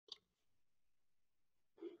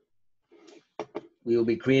we will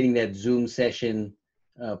be creating that Zoom session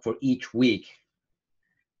for each week.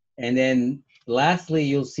 And then lastly,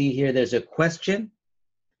 you'll see here there's a question,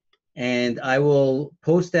 and I will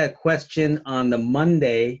post that question on the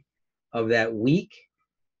Monday of that week,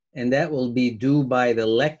 and that will be due by the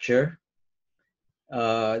lecture.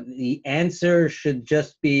 The answer should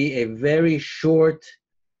just be a very short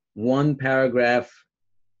 1-paragraph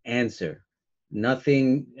answer.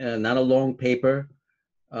 Nothing, not a long paper.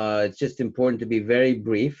 It's just important to be very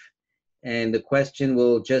brief. And the question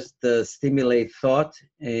will just stimulate thought.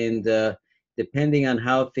 And depending on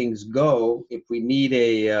how things go, if we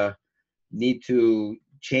need to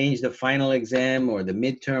change the final exam or the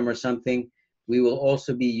midterm or something, we will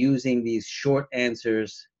also be using these short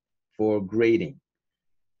answers for grading.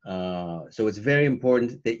 So it's very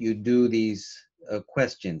important that you do these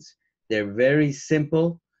questions. They're very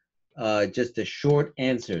simple, just a short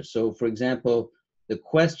answer. So for example, the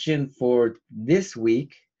question for this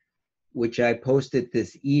week, which I posted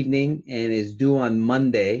this evening and is due on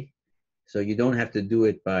Monday, so you don't have to do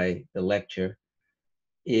it by the lecture,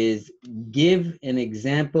 is give an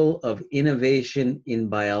example of innovation in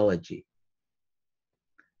biology.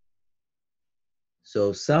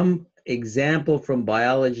 So some example from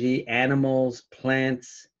biology, animals,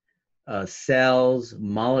 plants, cells,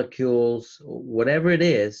 molecules, whatever it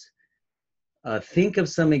is, think of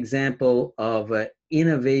some example of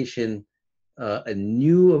innovation, a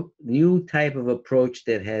new type of approach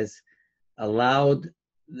that has allowed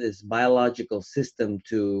this biological system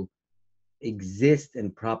to exist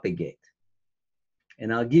and propagate.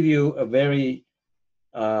 And I'll give you a very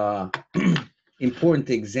important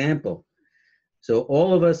example. So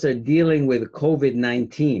all of us are dealing with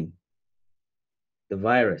COVID-19, the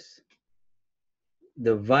virus.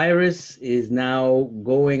 The virus is now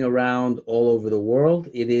going around all over the world.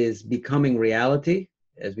 It is becoming reality,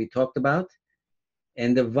 as we talked about.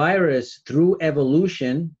 And the virus, through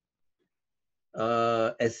evolution,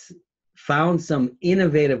 has found some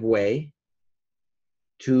innovative way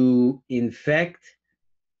to infect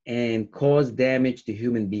and cause damage to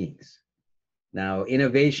human beings. Now,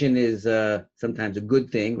 innovation is sometimes a good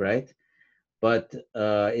thing, right? But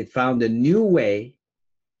it found a new way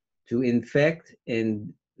to infect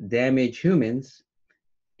and damage humans,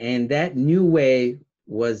 and that new way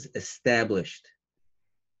was established.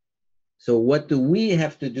 So what do we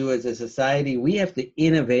have to do as a society? We have to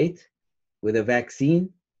innovate with a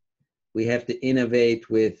vaccine. We have to innovate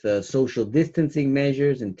with social distancing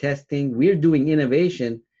measures and testing. We're doing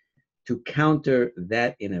innovation to counter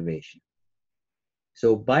that innovation.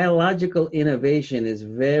 So biological innovation is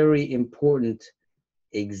very important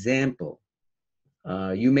example.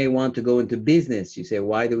 You may want to go into business. You say,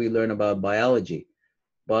 why do we learn about biology?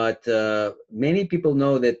 But many people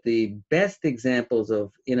know that the best examples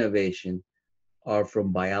of innovation are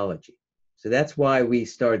from biology. So that's why we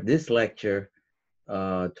start this lecture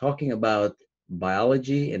talking about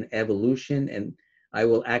biology and evolution. And I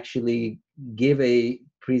will actually give a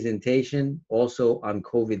presentation also on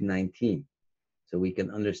COVID-19, so we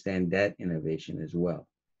can understand that innovation as well.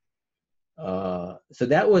 So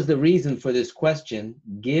that was the reason for this question: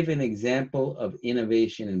 give an example of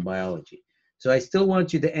innovation in biology. So I still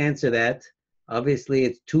want you to answer that. Obviously,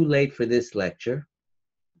 it's too late for this lecture,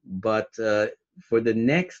 but for the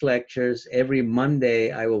next lectures, every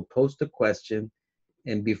Monday, I will post a question,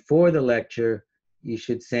 and before the lecture, you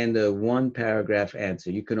should send a 1-paragraph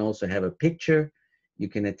answer. You can also have a picture, you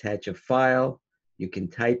can attach a file, you can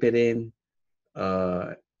type it in,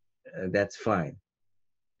 that's fine.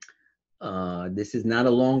 This is not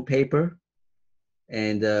a long paper,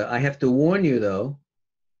 and I have to warn you though,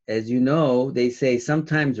 as you know, they say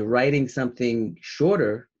sometimes writing something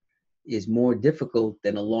shorter is more difficult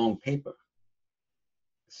than a long paper.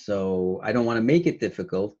 So I don't want to make it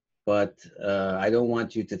difficult, but I don't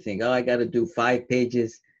want you to think, oh, I got to do 5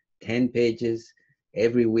 pages, 10 pages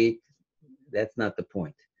every week. That's not the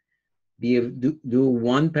point. Do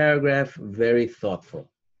 1 paragraph, very thoughtful.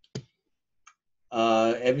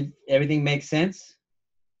 Everything makes sense?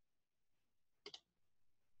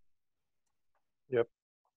 Yep.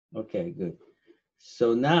 Okay, good.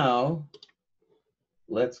 So now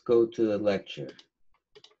let's go to the lecture.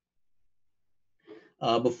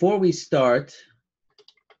 Before we start,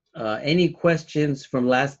 any questions from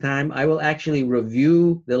last time? I will actually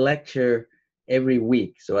review the lecture every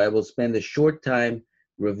week. So I will spend a short time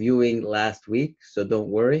reviewing last week, so don't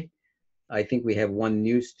worry. I think we have 1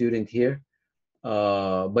 new student here.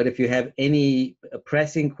 But if you have any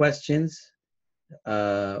pressing questions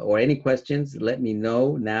or any questions, let me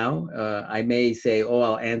know now. I may say, oh,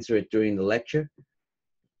 I'll answer it during the lecture.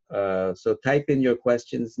 So type in your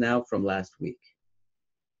questions now from last week.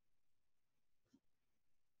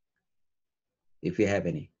 if you have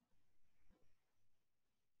any.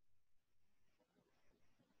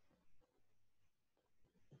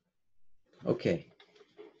 Okay,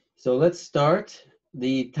 so let's start.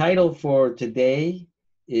 The title for today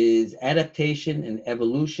is Adaptation and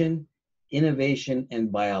Evolution, Innovation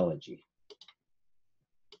and Biology.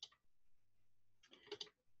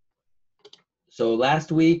 So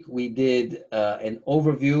last week we did an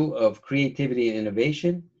overview of creativity and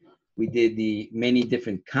innovation. We did the many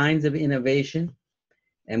different kinds of innovation,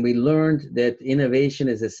 and we learned that innovation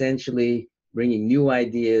is essentially bringing new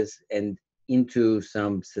ideas and into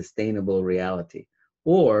some sustainable reality,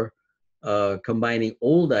 or combining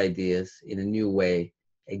old ideas in a new way,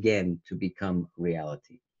 again, to become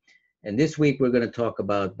reality. And this week we're going to talk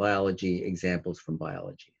about biology, examples from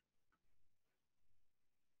biology.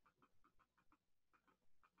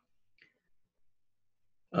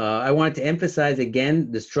 I wanted to emphasize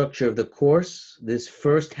again the structure of the course. This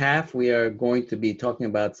first half, we are going to be talking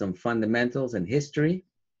about some fundamentals and history.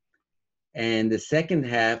 And the second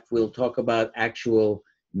half, we'll talk about actual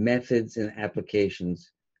methods and applications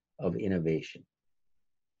of innovation.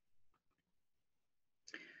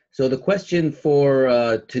 So the question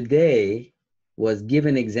for today was, give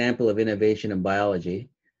an example of innovation in biology.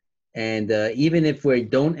 And even if we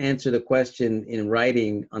don't answer the question in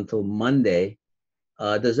writing until Monday,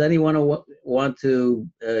 does anyone want to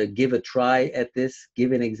give a try at this?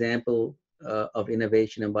 Give an example of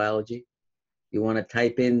innovation in biology? You want to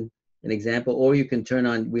type in an example, or you can turn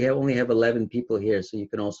on, we only have 11 people here, so you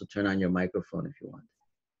can also turn on your microphone if you want.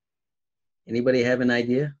 Anybody have an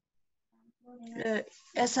idea?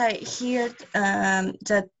 As I heard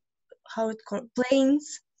that how it called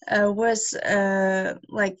planes was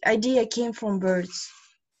like idea came from birds.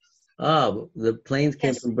 Ah, the planes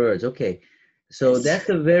came from birds. Okay, so that's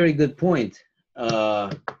a very good point.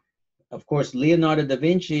 Of course, Leonardo da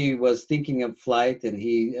Vinci was thinking of flight, and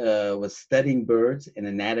he was studying birds and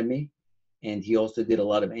anatomy, and he also did a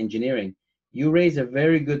lot of engineering. You raise a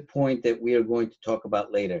very good point that we are going to talk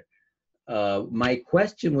about later. My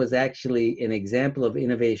question was actually an example of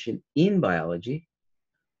innovation in biology.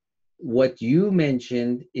 What you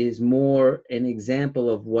mentioned is more an example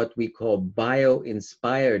of what we call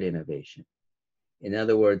bio-inspired innovation. In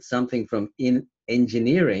other words, something from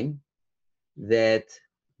engineering that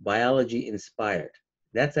biology inspired.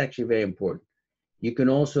 That's actually very important. You can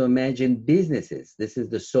also imagine businesses. This is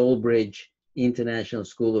the Soulbridge International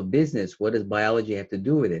School of Business. What does biology have to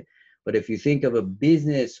do with it? But if you think of a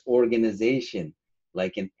business organization,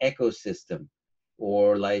 like an ecosystem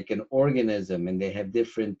or like an organism, and they have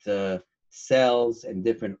different cells and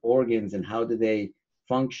different organs, and how do they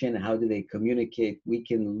function, how do they communicate, we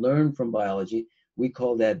can learn from biology. We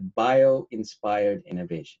call that bio-inspired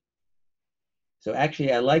innovation. So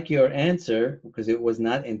actually, I like your answer because it was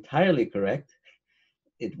not entirely correct.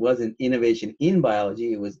 It wasn't innovation in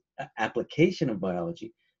biology, it was application of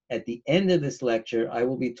biology. At the end of this lecture, I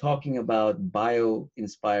will be talking about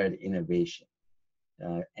bio-inspired innovation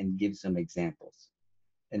and give some examples.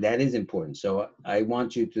 And that is important. So I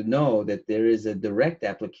want you to know that there is a direct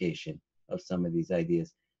application of some of these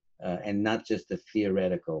ideas and not just a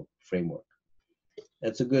theoretical framework.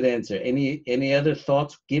 That's a good answer. Any other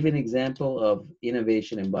thoughts? Give an example of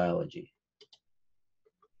innovation in biology.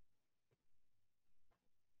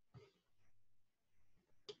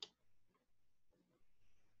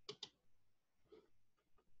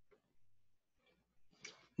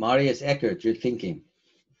 Marius Eckert, you're thinking.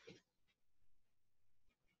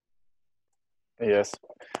 Yes.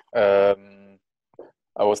 I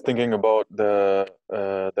was thinking about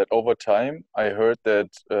that over time I heard that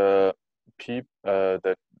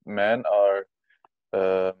that men are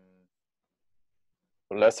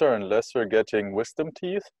lesser and lesser getting wisdom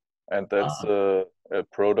teeth, and that's a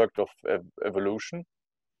product of evolution.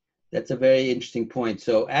 That's a very interesting point.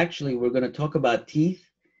 So actually, we're going to talk about teeth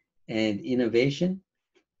and innovation.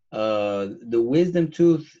 The wisdom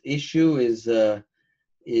tooth issue is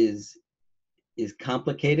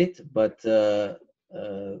complicated, but the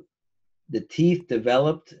teeth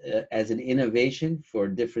developed as an innovation for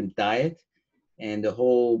a different diet, and the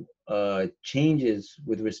whole changes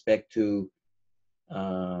with respect to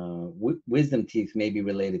wisdom teeth may be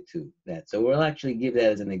related to that. So we'll actually give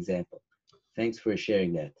that as an example. Thanks for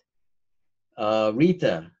sharing that.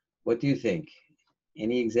 Rita, what do you think?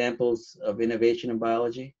 Any examples of innovation in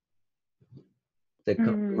biology that come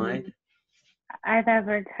to mind? I've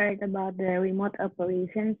ever heard about the remote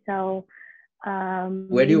operation. So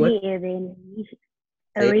Where do you maybe even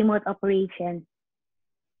a remote operation.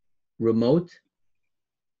 Remote?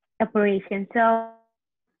 Operation. So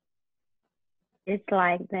it's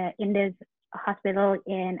like in the hospital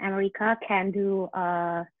in America can do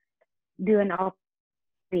an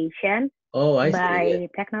operation Oh, I see. Yeah. by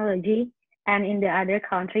technology, and in the other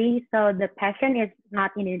country. So the patient is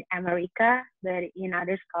not in America, but in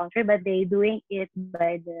other country, but they doing it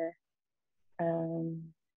by the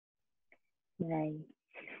by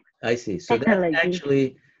I see. So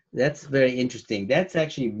technology. that's very interesting. That's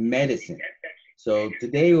actually medicine. So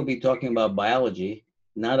today we'll be talking about biology,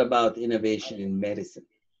 not about innovation in medicine,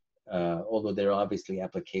 although there are obviously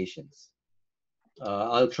applications.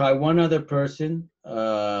 I'll try one other person.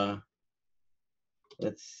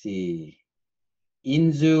 Let's see.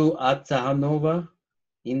 Inzu Atsahanova.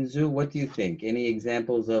 Inzu, what do you think? Any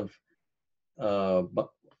examples of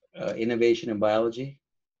innovation in biology?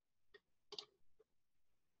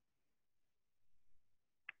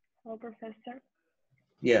 Oh, Professor.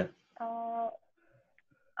 Yeah.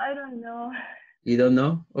 I don't know. You don't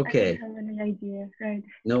know? I Okay. don't have any idea. Right.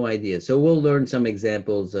 No idea. So we'll learn some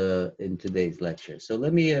examples in today's lecture. So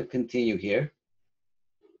let me continue here.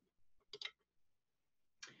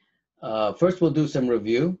 First, we'll do some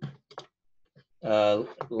review.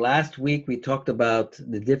 Last week, we talked about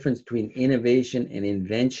the difference between innovation and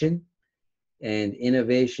invention. And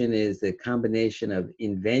innovation is the combination of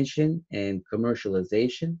invention and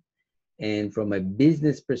commercialization. And from a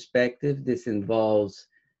business perspective, this involves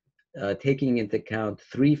taking into account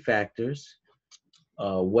three factors.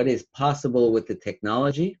 What is possible with the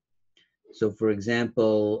technology? So for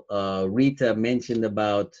example, Rita mentioned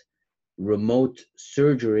about remote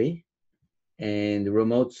surgery, and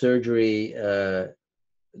remote surgery,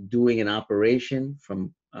 doing an operation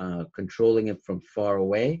from controlling it from far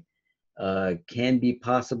away, can be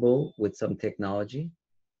possible with some technology.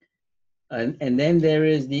 And then there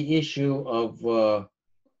is the issue of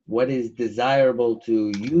what is desirable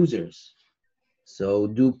to users. So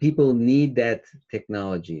do people need that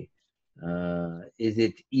technology? Is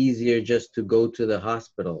it easier just to go to the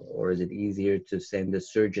hospital, or is it easier to send a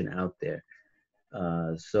surgeon out there?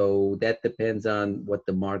 So that depends on what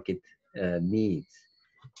the market needs.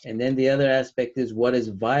 And then the other aspect is what is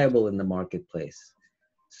viable in the marketplace.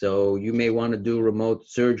 So you may want to do remote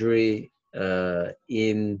surgery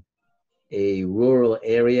in a rural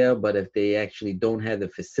area, but if they actually don't have the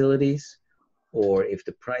facilities, or if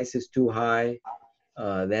the price is too high,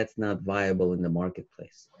 that's not viable in the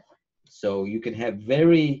marketplace. So you can have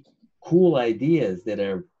very cool ideas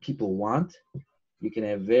that people want. You can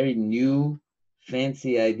have very new,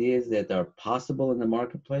 fancy ideas that are possible in the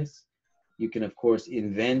marketplace. You can, of course,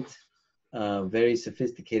 invent very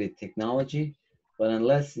sophisticated technology, but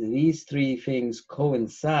unless these three things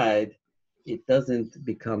coincide, it doesn't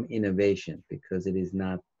become innovation because it is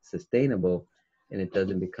not sustainable and it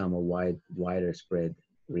doesn't become a wider spread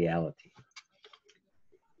reality.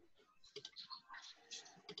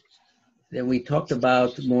 Then we talked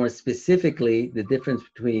about more specifically the difference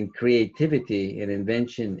between creativity and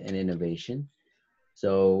invention and innovation.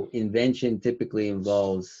 So invention typically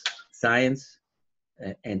involves science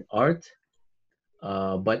and art,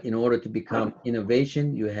 but in order to become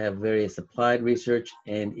innovation, you have various applied research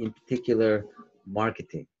and in particular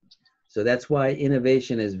marketing. So that's why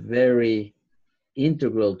innovation is very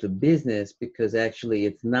integral to business, because actually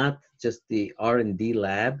it's not just the R&D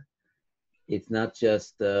lab. It's not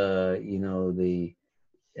just the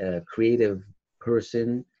creative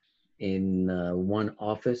person in one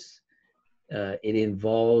office. It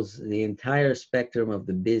involves the entire spectrum of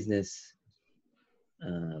the business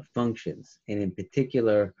functions, and in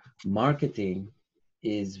particular, marketing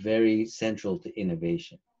is very central to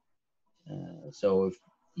innovation. So if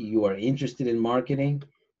you are interested in marketing,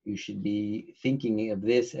 you should be thinking of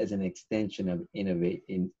this as an extension of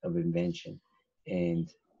invention,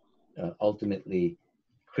 and ultimately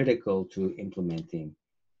critical to implementing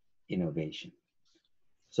innovation.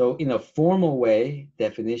 So in a formal way,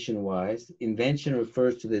 definition-wise, invention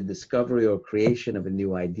refers to the discovery or creation of a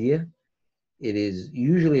new idea. It is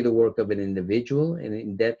usually the work of an individual,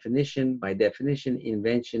 and by definition,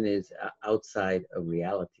 invention is outside of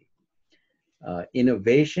reality.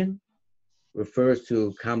 Innovation refers to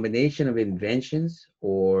a combination of inventions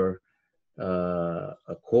or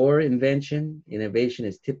a core invention. Innovation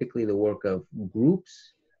is typically the work of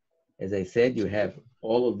groups. As I said, you have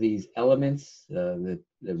all of these elements, the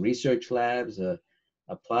research labs,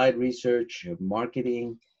 applied research,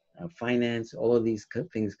 marketing, finance, all of these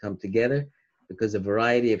things come together because a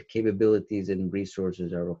variety of capabilities and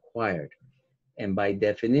resources are required. And by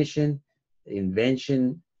definition,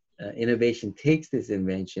 innovation takes this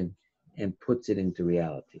invention and puts it into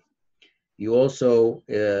reality. You also,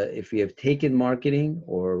 if you have taken marketing,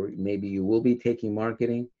 or maybe you will be taking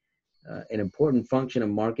marketing, An important function of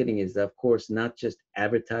marketing is, of course, not just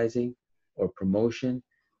advertising or promotion,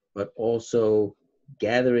 but also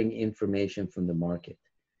gathering information from the market.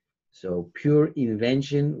 So pure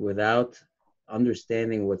invention without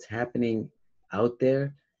understanding what's happening out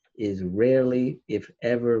there is rarely, if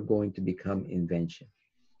ever, going to become invention.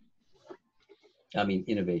 I mean,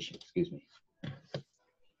 innovation, excuse me.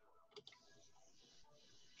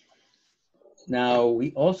 Now,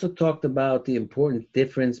 we also talked about the important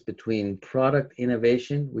difference between product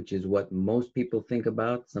innovation, which is what most people think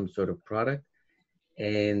about, some sort of product,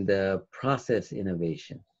 and process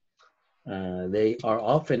innovation. They are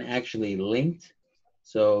often actually linked.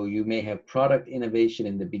 So you may have product innovation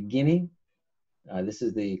in the beginning. This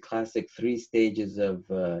is the classic 3 stages of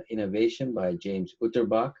innovation by James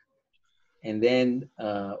Utterbach. And then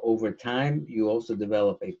over time, you also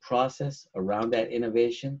develop a process around that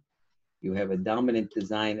innovation. You have a dominant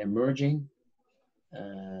design emerging,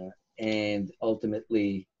 and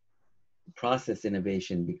ultimately process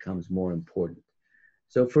innovation becomes more important.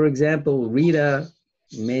 So for example, Rita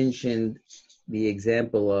mentioned the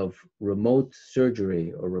example of remote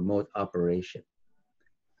surgery or remote operation.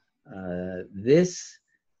 This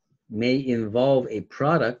may involve a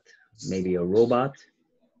product, maybe a robot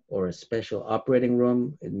or a special operating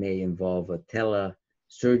room. It may involve a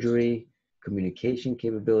telesurgery communication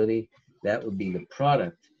capability. That would be the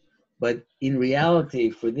product. But in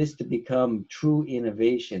reality, for this to become true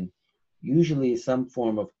innovation, usually some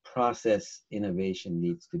form of process innovation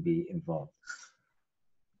needs to be involved.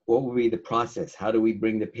 What would be the process? How do we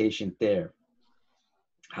bring the patient there?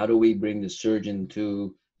 How do we bring the surgeon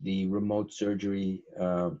to the remote surgery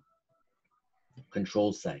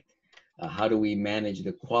control site? How do we manage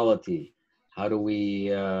the quality? How do we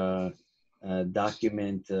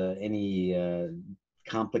document any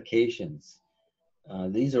complications?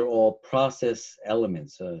 These are all process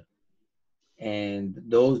elements, and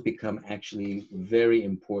those become actually very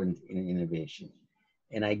important in innovation.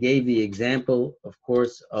 And I gave the example, of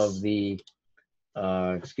course, of the,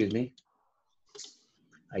 excuse me,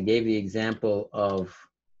 I gave the example of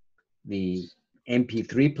the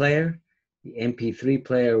MP3 player. The MP3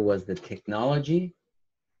 player was the technology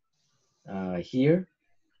here,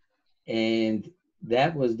 and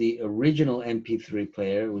that was the original MP3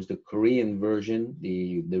 player. It was the Korean version,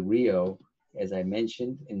 the Rio, as I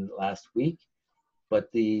mentioned in last week.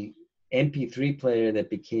 But the MP3 player that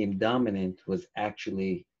became dominant was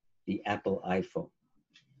actually the Apple iPhone.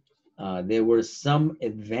 There were some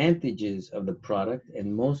advantages of the product,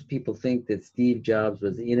 and most people think that Steve Jobs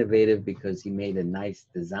was innovative because he made a nice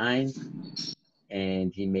design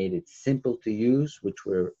and he made it simple to use, which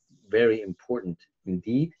were very important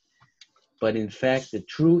indeed. But in fact, the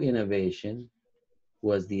true innovation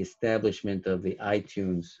was the establishment of the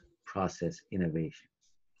iTunes process innovation.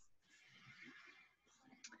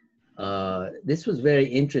 This was very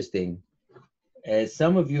interesting. As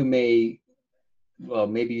some of you may, well,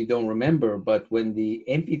 maybe you don't remember, but when the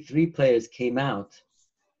MP3 players came out,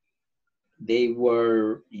 they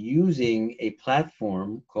were using a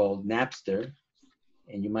platform called Napster,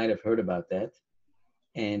 and you might have heard about that.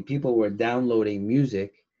 And people were downloading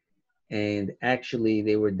music, and actually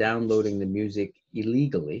they were downloading the music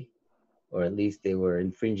illegally, or at least they were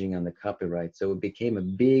infringing on the copyright. So it became a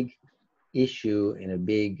big issue and a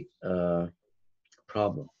big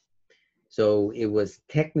problem. So it was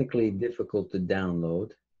technically difficult to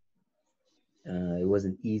download. It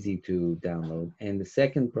wasn't easy to download. And the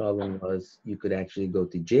second problem was you could actually go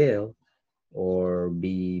to jail or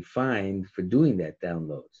be fined for doing that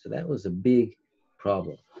download. So that was a big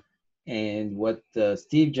problem. And what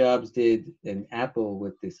Steve Jobs did and Apple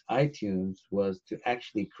with this iTunes was to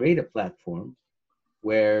actually create a platform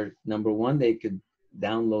where, number one, they could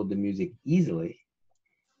download the music easily.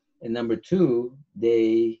 And number two,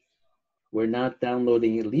 they were not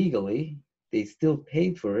downloading it legally. They still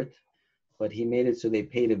paid for it, but he made it so they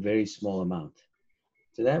paid a very small amount.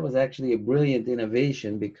 So that was actually a brilliant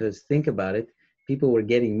innovation, because think about it, people were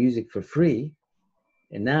getting music for free,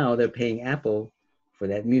 and now they're paying Apple for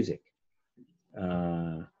that music.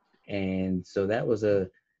 And so that was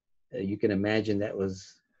you can imagine that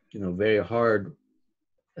was, very hard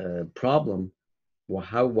problem.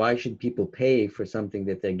 Well, why should people pay for something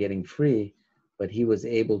that they're getting free? But he was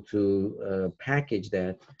able to package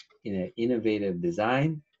that in an innovative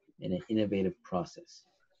design and an innovative process.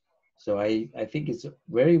 So I think it's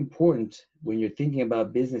very important when you're thinking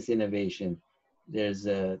about business innovation, there's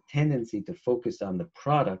a tendency to focus on the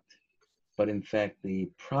product, but in fact, the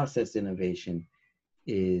process innovation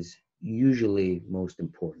is usually most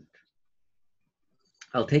important.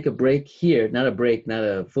 I'll take a break here, not a break, not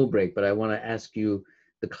a full break, but I want to ask you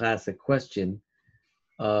the classic question.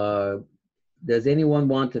 Does anyone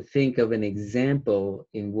want to think of an example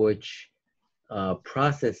in which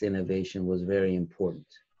process innovation was very important?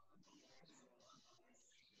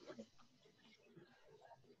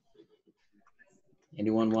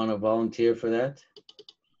 Anyone want to volunteer for that?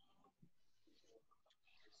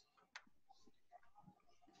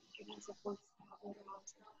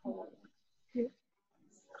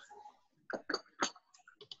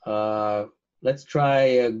 Let's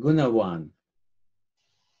try Gunawan.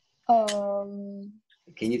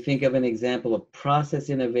 Can you think of an example of process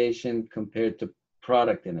innovation compared to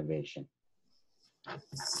product innovation?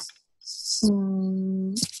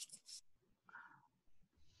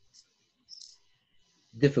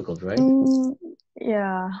 Difficult, right?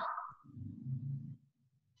 Yeah.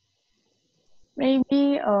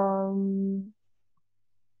 Maybe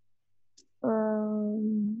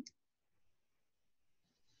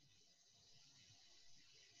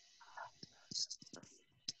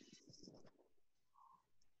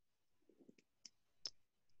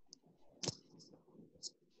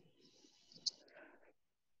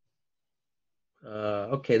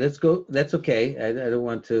Okay, let's go. That's okay. I don't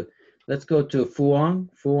want to. Let's go to Fuang.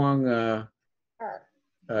 Fuang,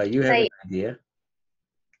 you have an idea.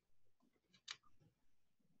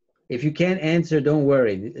 If you can't answer, don't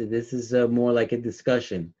worry. This is more like a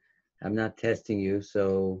discussion. I'm not testing you,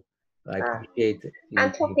 so I appreciate it.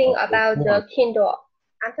 I'm talking about the Kindle.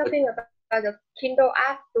 I'm talking about the Kindle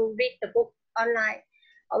app to read the book online.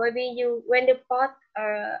 Or maybe when you bought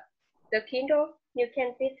the Kindle, you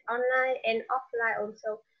can read online and offline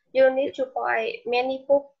also. You need to buy many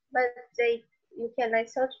books, but you can like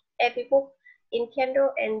search every book in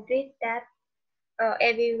Kindle and read that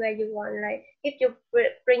everywhere you want. Like if you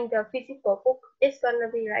bring the physical book, it's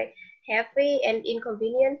gonna be like heavy and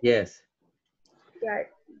inconvenient. Yes. Yeah,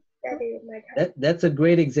 that is my time. That's a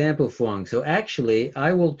great example, Fuang. So actually,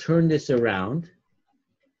 I will turn this around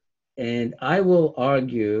and I will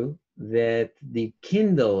argue that the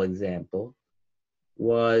Kindle example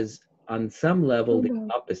was on some level the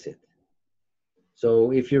opposite.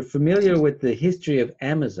 So if you're familiar with the history of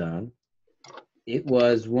Amazon, it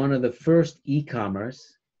was one of the first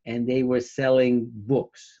e-commerce, and they were selling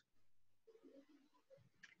books.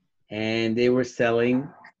 And they were selling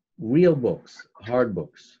real books, hard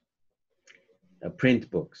books, print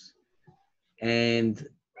books. And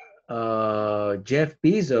Jeff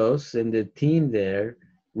Bezos and the team there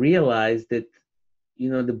realized that, you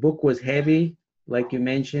know, the book was heavy, like you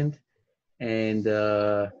mentioned, and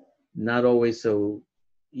not always so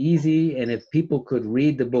easy. And if people could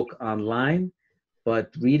read the book online,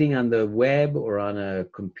 but reading on the web or on a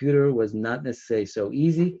computer was not necessarily so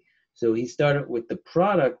easy. So he started with the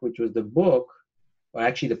product, which was the book, or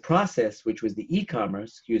actually the process, which was the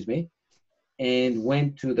e-commerce, excuse me, and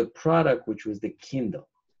went to the product, which was the Kindle,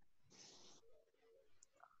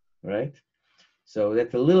 right? So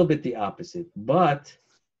that's a little bit the opposite. But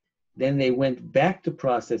then they went back to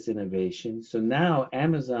process innovation. So now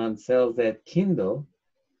Amazon sells that Kindle.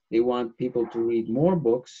 They want people to read more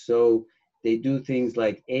books. So they do things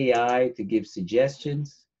like AI to give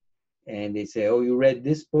suggestions. And they say, oh, you read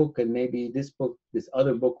this book and maybe this book, this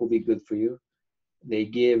other book will be good for you. They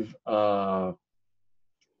give,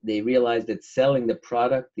 they realize that selling the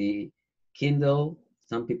product, the Kindle,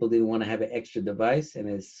 some people didn't want to have an extra device. And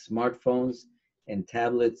as smartphones and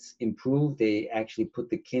tablets improved, they actually put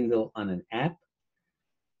the Kindle on an app.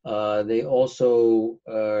 They also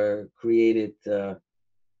created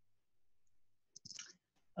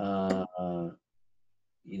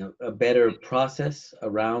you know, a better process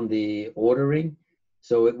around the ordering.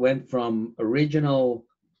 So it went from original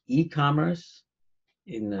e-commerce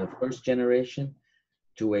in the first generation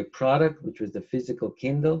to a product, which was the physical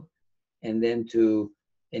Kindle, and then to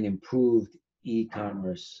an improved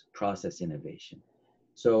e-commerce process innovation.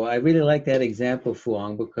 So I really like that example,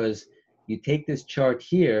 Fuang, because you take this chart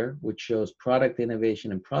here, which shows product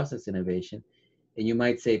innovation and process innovation, and you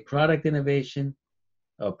might say product innovation,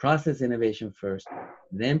 process innovation first,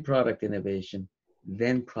 then product innovation,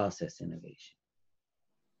 then process innovation.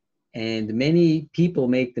 And many people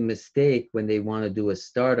make the mistake when they want to do a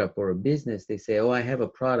startup or a business, they say, oh, I have a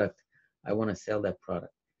product, I want to sell that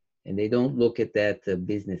product. And they don't look at that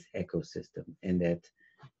business ecosystem and that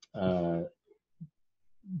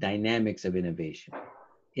dynamics of innovation.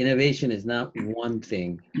 Innovation is not one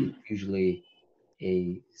thing, it's usually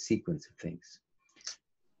a sequence of things.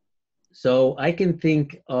 So I can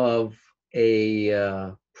think of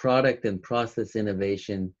a product and process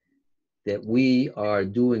innovation that we are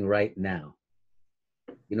doing right now.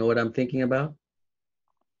 You know what I'm thinking about?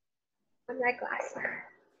 Online class.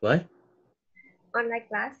 What? Online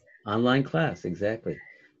class. Online class, exactly.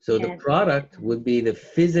 So the Yes. product would be the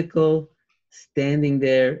physical standing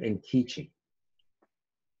there and teaching.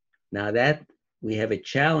 Now that we have a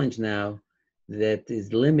challenge now that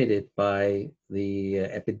is limited by the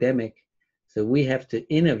epidemic, so we have to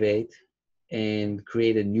innovate and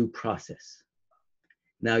create a new process.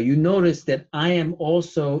 Now you notice that I am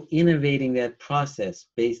also innovating that process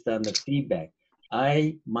based on the feedback.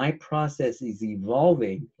 My process is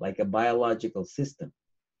evolving like a biological system.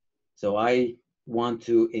 So I want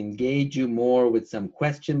to engage you more with some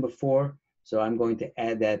question before, so I'm going to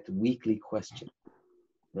add that weekly question,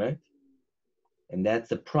 right? And that's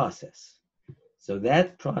the process. So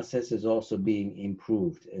that process is also being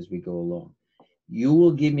improved as we go along. You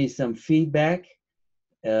will give me some feedback.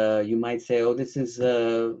 You might say, oh, this is,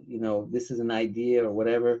 this is an idea or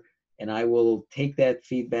whatever, and I will take that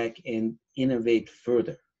feedback and innovate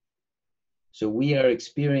further. So we are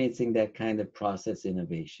experiencing that kind of process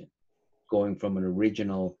innovation, going from an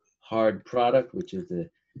original hard product, which is the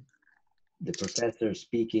professor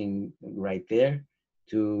speaking right there,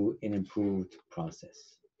 to an improved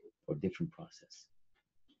process or different process.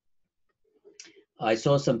 I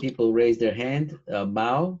saw some people raise their hand.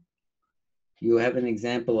 Mao, you have an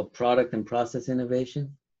example of product and process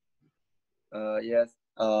innovation? Yes.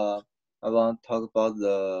 I want to talk about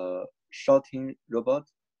the sorting robot.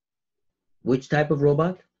 Which type of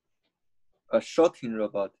robot? A sorting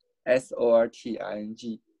robot.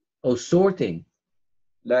 SORTING. Oh, sorting.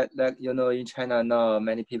 Like in China now,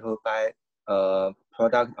 many people buy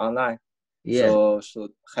product online. Yes. So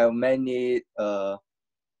should have many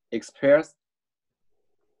experts.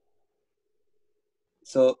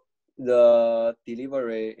 So the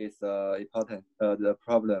delivery is important. The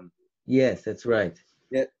problem. Yes, that's right.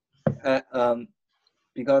 Yeah.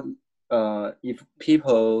 Because if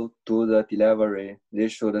people do the delivery, they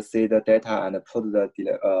should see the data and put the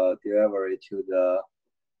delivery to the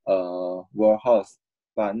warehouse.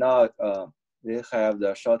 But now they have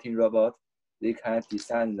the sorting robot. They can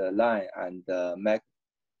design the line and make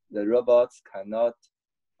the robots cannot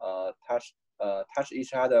touch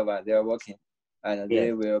each other when they are working, and they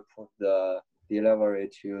Yes. will put the delivery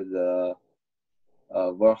to the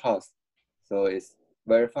warehouse. So it's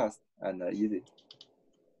very fast and easy.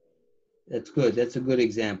 That's good. That's a good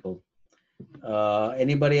example.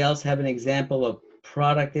 Anybody else have an example of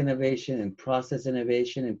product innovation and process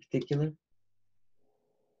innovation in particular?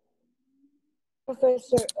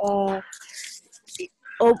 Professor,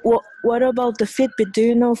 what about the Fitbit? Do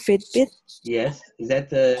you know Fitbit? Yes. Is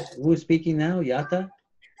that who is speaking now? Yata?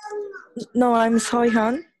 No, I'm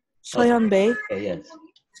Soyhan Bey. Okay, yes.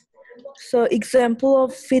 So example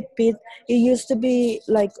of Fitbit, it used to be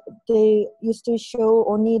like they used to show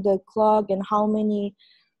only the clock and how many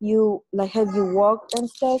you like have you walked and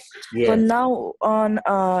stuff. Yes. But now on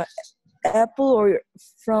Apple or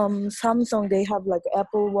from Samsung, they have like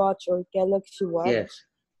Apple Watch or Galaxy Watch. Yes.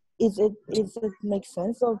 Is it make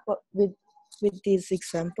sense of with this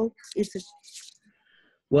example? Is it?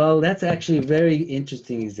 Well, that's actually a very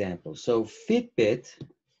interesting example. So Fitbit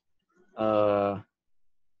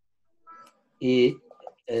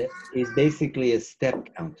is basically a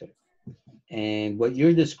step counter. And what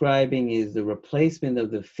you're describing is the replacement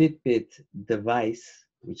of the Fitbit device,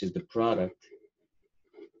 which is the product,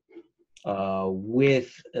 with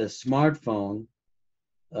a smartphone,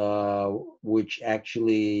 which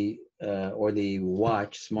actually, or the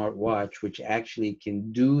smart watch, which actually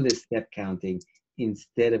can do the step counting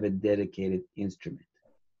instead of a dedicated instrument.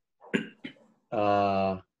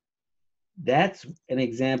 That's an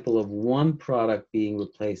example of one product being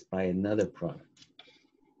replaced by another product.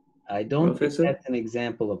 I don't think that's an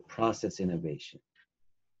example of process innovation.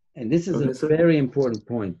 And this is a very important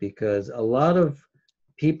point because a lot of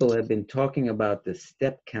people have been talking about the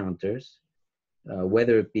step counters,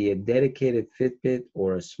 whether it be a dedicated Fitbit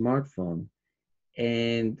or a smartphone.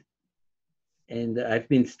 And I've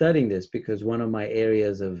been studying this because one of my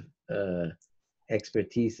areas of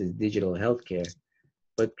expertise is digital healthcare,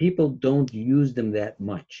 but people don't use them that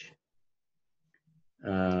much.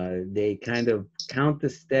 They kind of count the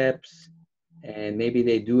steps and maybe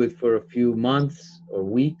they do it for a few months or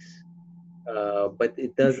weeks, but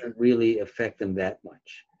it doesn't really affect them that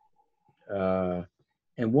much.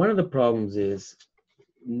 And one of the problems is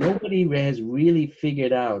nobody has really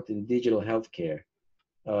figured out in digital healthcare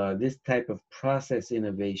this type of process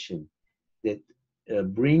innovation that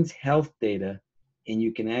brings health data and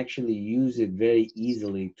you can actually use it very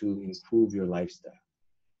easily to improve your lifestyle.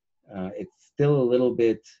 It's still a little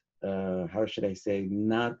bit, how should I say,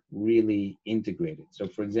 not really integrated. So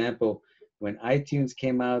for example, when iTunes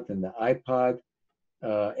came out and the iPod,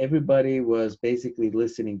 everybody was basically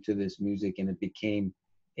listening to this music, and it became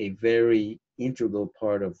a very integral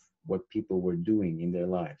part of what people were doing in their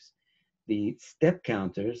lives. The step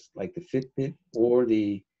counters, like the Fitbit or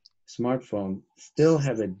the smartphone, still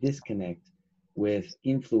have a disconnect with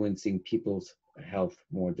influencing people's health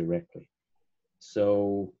more directly.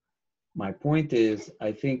 So my point is,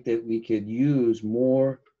 I think that we could use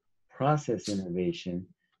more process innovation.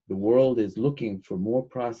 The world is looking for more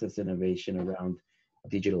process innovation around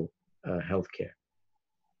digital healthcare.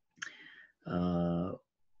 Uh,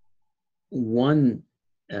 one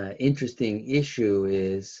interesting issue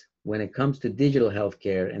is when it comes to digital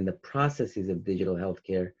healthcare and the processes of digital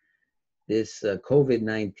healthcare, this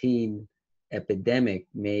COVID-19 epidemic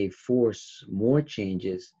may force more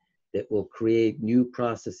changes that will create new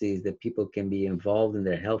processes that people can be involved in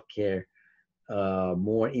their healthcare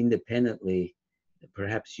more independently,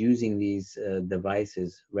 perhaps using these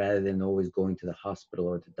devices rather than always going to the hospital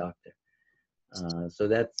or the doctor. So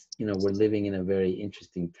that's, we're living in a very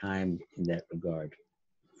interesting time in that regard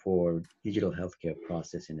for digital healthcare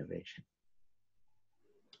process innovation.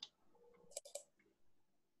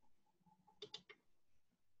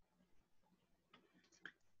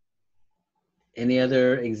 Any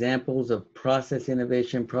other examples of process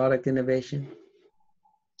innovation, product innovation?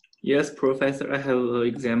 Yes, Professor, I have an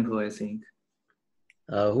example, I think.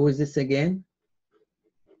 Who is this again?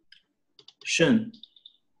 Shen.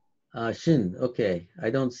 Shin, okay. I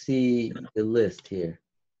don't see the list here.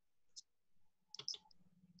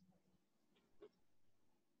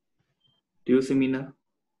 Do you see me now?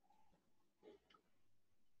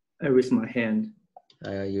 I raise my hand.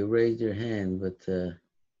 You raised your hand, but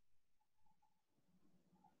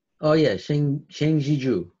oh yeah, Sheng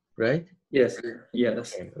Zhiju, right? Yes,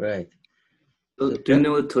 yes. Okay, right. So do you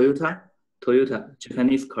know Toyota? Toyota,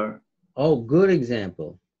 Japanese car. Oh, good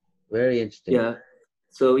example. Very interesting. Yeah.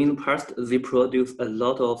 So in the past, they produce a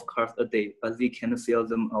lot of cars a day, but they can't sell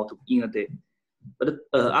them out in a day. But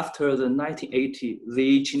after the 1980s,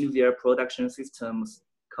 they changed their production systems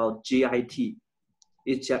called JIT.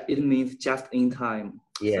 It means just in time.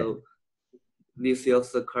 Yeah. So they sell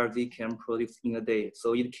the car they can produce in a day,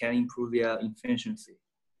 so it can improve their efficiency.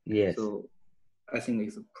 Yes. So I think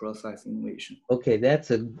it's a process innovation. Okay, that's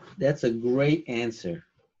a great answer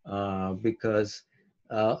because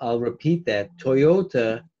I'll repeat that.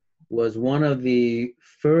 Toyota was one of the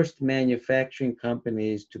first manufacturing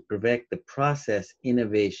companies to perfect the process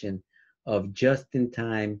innovation of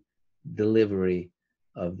just-in-time delivery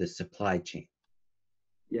of the supply chain.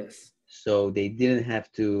 Yes. So they didn't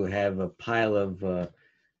have to have a pile of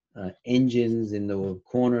engines in the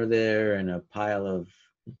corner there and a pile of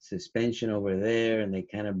suspension over there, and they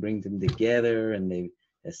kind of bring them together and they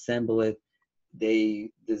assemble it.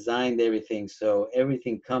 They designed everything so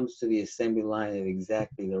everything comes to the assembly line at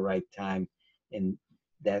exactly the right time, and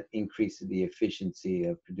that increases the efficiency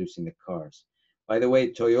of producing the cars. By the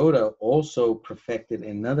way, Toyota also perfected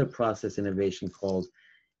another process innovation called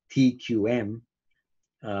TQM.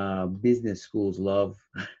 Business schools love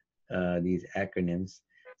these acronyms.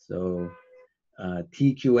 So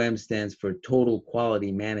TQM stands for Total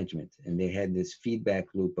Quality Management, and they had this feedback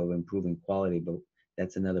loop of improving quality, but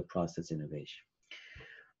that's another process innovation.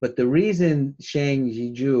 But the reason, Sheng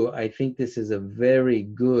Zhiju, I think this is a very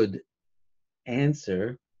good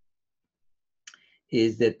answer,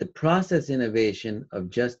 is that the process innovation of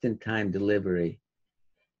just-in-time delivery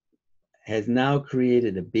has now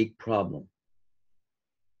created a big problem.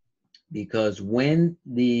 Because when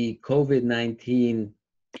the COVID-19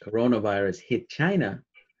 coronavirus hit China,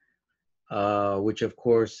 which of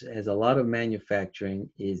course has a lot of manufacturing,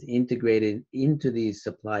 is integrated into these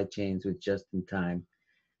supply chains with just-in-time.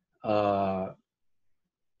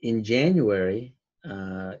 In January,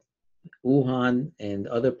 Wuhan and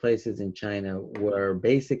other places in China were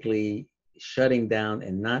basically shutting down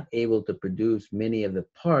and not able to produce many of the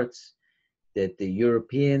parts that the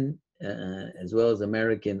European as well as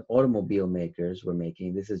American automobile makers were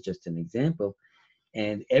making. This is just an example.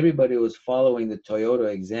 And everybody was following the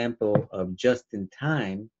Toyota example of just in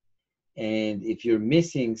time. And if you're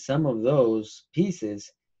missing some of those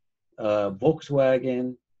pieces,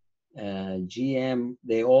 Volkswagen, GM,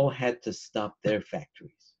 they all had to stop their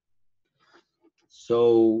factories.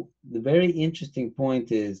 So the very interesting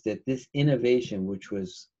point is that this innovation, which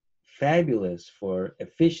was fabulous for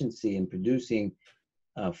efficiency in producing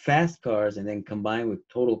fast cars and then combined with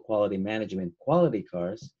total quality management, quality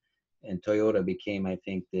cars, and Toyota became, I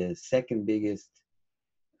think, the second biggest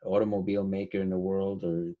automobile maker in the world,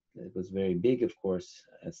 or it was very big, of course,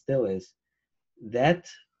 still is. That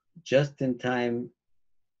just-in-time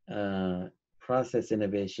process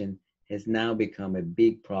innovation has now become a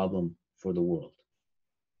big problem for the world.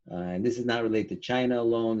 And this is not related to China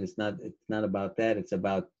alone. It's not about that. It's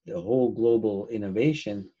about the whole global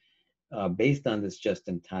innovation based on this just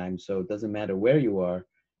in time. So it doesn't matter where you are.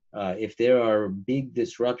 If there are big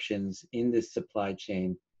disruptions in this supply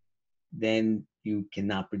chain, then you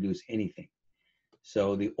cannot produce anything.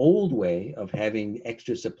 So the old way of having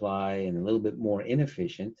extra supply and a little bit more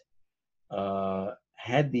inefficient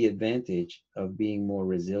had the advantage of being more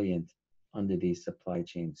resilient under these supply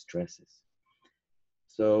chain stresses.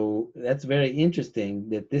 So that's very interesting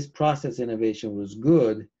that this process innovation was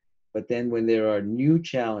good, but then when there are new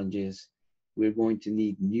challenges, we're going to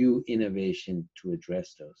need new innovation to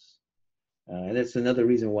address those. And that's another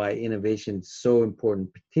reason why innovation is so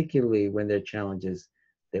important, particularly when there are challenges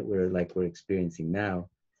that we're experiencing now.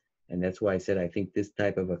 And that's why I said I think this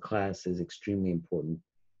type of a class is extremely important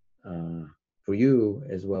for you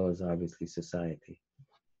as well as obviously society.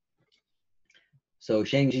 So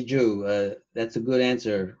Shang-Chi Ju, that's a good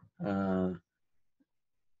answer.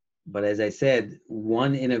 But as I said,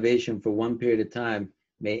 one innovation for one period of time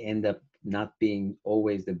may end up not being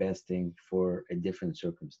always the best thing for a different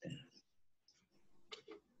circumstance.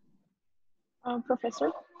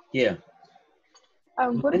 Professor? Yeah.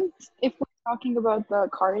 If we're talking about the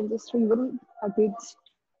car industry, wouldn't a good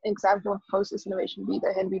example of process innovation be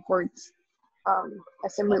the Henry Ford's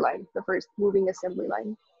assembly line, the first moving assembly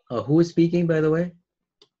line? Who is speaking, by the way?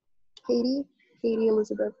 Katie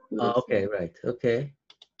Elizabeth. Okay, right. Okay.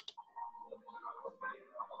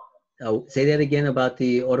 Say that again about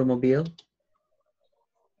the automobile.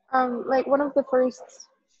 Like one of the first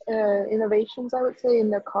innovations, I would say, in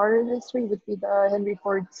the car industry would be the Henry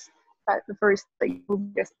Ford's the first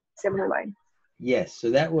assembly line. Yes, so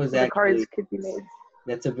that was the actually cars could be made.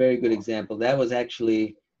 That's a very good example. That was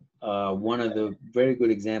actually one of the very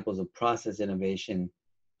good examples of process innovation,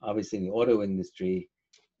 obviously in the auto industry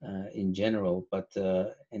in general. But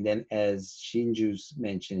and then as Shiju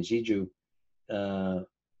mentioned,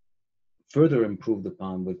 further improved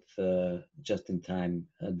upon with just-in-time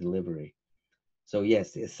delivery. So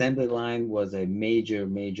yes, the assembly line was a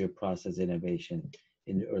major process innovation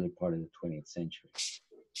in the early part of the 20th century.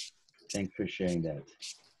 Thanks for sharing that.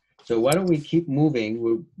 So why don't we keep moving?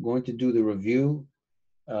 We're going to do the review,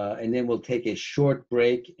 and then we'll take a short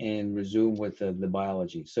break and resume with the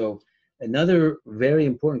biology. So another very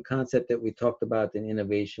important concept that we talked about in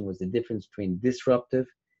innovation was the difference between disruptive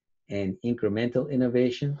and incremental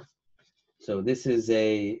innovation. So this is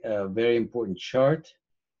a very important chart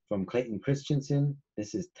from Clayton Christensen.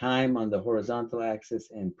 This is time on the horizontal axis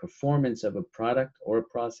and performance of a product or a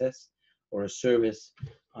process or a service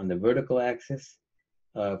on the vertical axis.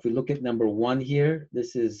 If we look at number 1 here,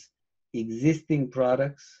 this is existing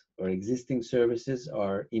products or existing services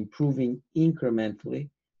are improving incrementally,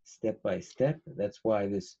 step by step. That's why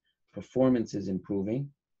this performance is improving.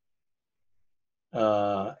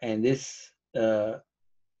 And this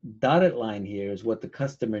dotted line here is what the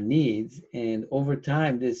customer needs. And over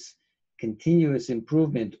time, this continuous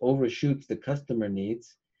improvement overshoots the customer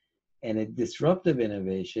needs. And a disruptive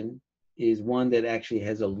innovation is one that actually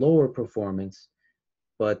has a lower performance,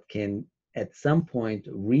 but can at some point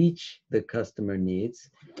reach the customer needs.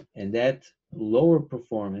 And that lower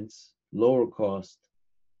performance, lower cost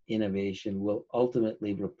innovation will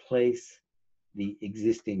ultimately replace the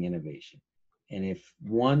existing innovation. And if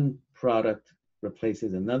one product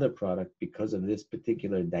replaces another product because of this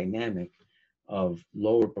particular dynamic of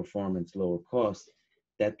lower performance, lower cost,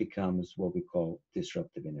 that becomes what we call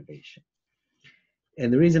disruptive innovation.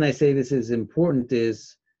 And the reason I say this is important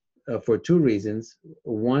is for 2 reasons.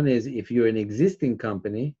 One is if you're an existing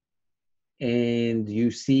company and you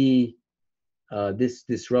see this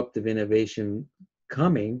disruptive innovation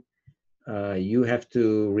coming, you have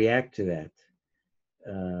to react to that.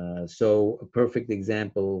 So a perfect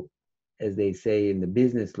example, as they say in the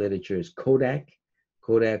business literature, is Kodak.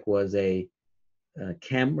 Kodak was a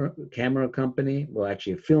camera company, well,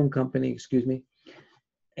 actually a film company, excuse me,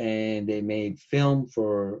 and they made film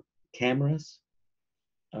for cameras.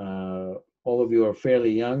 All of you are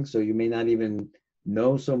fairly young, so you may not even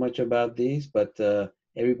know so much about these, but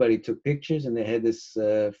everybody took pictures and they had this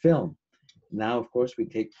film. Now, of course, we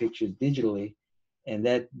take pictures digitally, and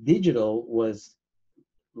that digital was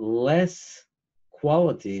less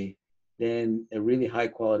quality than a really high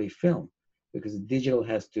quality film, because digital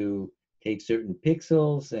has to take certain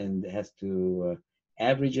pixels and has to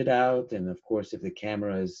average it out. And of course, if the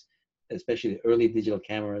camera is, especially the early digital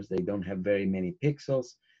cameras, they don't have very many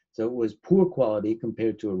pixels. So it was poor quality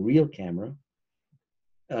compared to a real camera.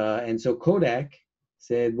 And so Kodak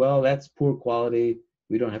said, well, that's poor quality.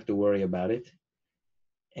 We don't have to worry about it.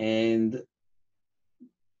 And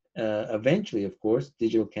eventually, of course,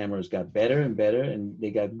 digital cameras got better and better, and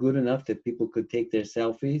they got good enough that people could take their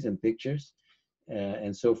selfies and pictures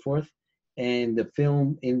and so forth. And the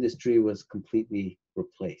film industry was completely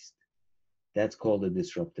replaced. That's called a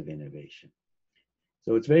disruptive innovation.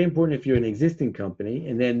 So it's very important if you're an existing company.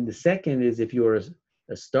 And then the second is if you're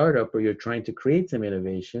a startup or you're trying to create some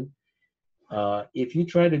innovation, if you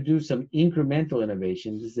try to do some incremental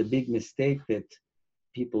innovation, this is a big mistake that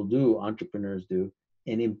people do, entrepreneurs do,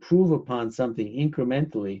 and improve upon something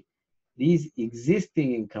incrementally, these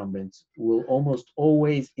existing incumbents will almost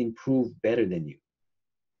always improve better than you.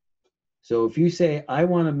 So if you say, I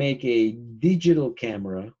want to make a digital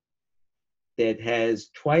camera that has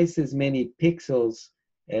twice as many pixels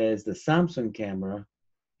as the Samsung camera,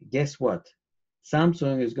 guess what?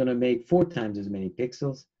 Samsung is going to make 4 times as many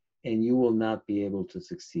pixels, and you will not be able to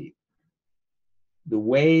succeed. The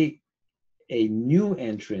way a new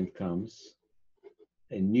entrant comes,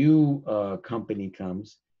 a new company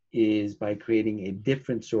comes, is by creating a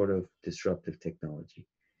different sort of disruptive technology.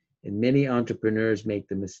 And many entrepreneurs make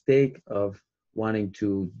the mistake of wanting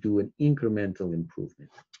to do an incremental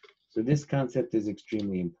improvement. So this concept is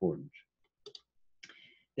extremely important.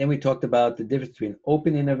 Then we talked about the difference between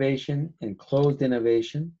open innovation and closed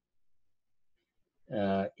innovation.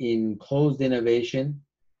 In closed innovation,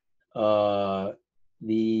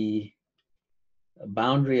 the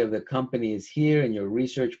boundary of the company is here and your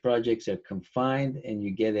research projects are confined and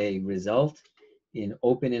you get a result. In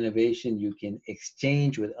open innovation, you can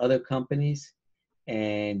exchange with other companies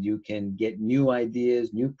and you can get new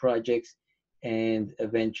ideas, new projects, and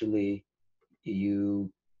eventually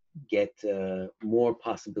you get more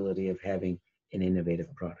possibility of having an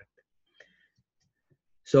innovative product.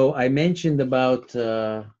 So I mentioned about,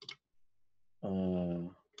 well,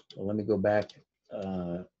 let me go back,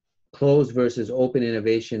 closed versus open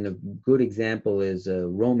innovation. A good example is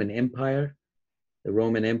Roman Empire. The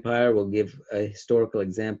Roman Empire, we'll give historical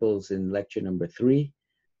examples in lecture number 3,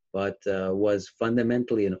 but was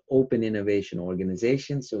fundamentally an open innovation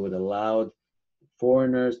organization. So it allowed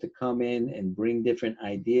foreigners to come in and bring different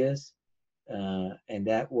ideas. And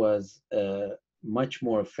that was much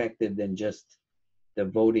more effective than just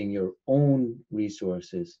devoting your own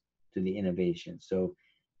resources to the innovation. So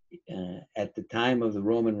at the time of the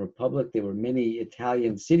Roman Republic, there were many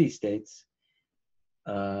Italian city-states,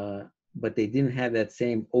 but they didn't have that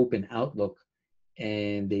same open outlook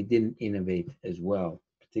and they didn't innovate as well,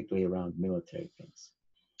 particularly around military things.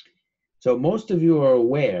 So most of you are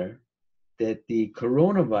aware that the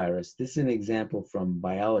coronavirus, this is an example from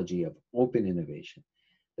biology of open innovation.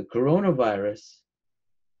 The coronavirus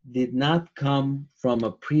did not come from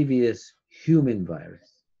a previous human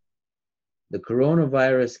virus. The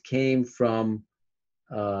coronavirus came from,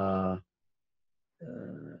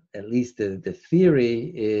 at least the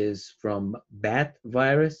theory is from bat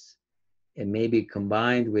virus and maybe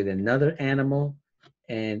combined with another animal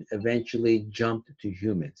and eventually jumped to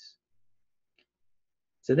humans.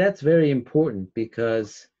 So that's very important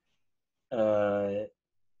because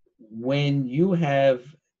when you have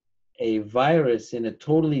a virus in a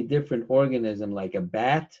totally different organism like a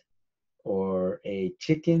bat or a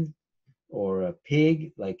chicken or a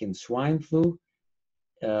pig, like in swine flu,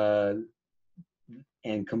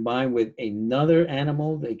 and combine with another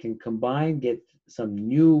animal, they can combine, get some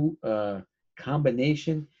new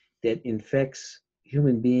combination that infects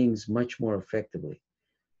human beings much more effectively.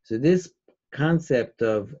 So this concept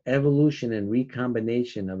of evolution and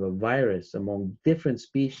recombination of a virus among different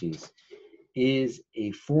species is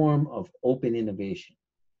a form of open innovation.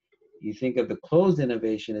 You think of the closed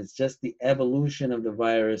innovation as just the evolution of the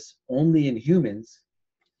virus only in humans,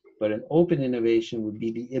 but an open innovation would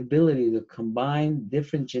be the ability to combine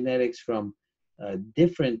different genetics from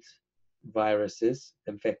different viruses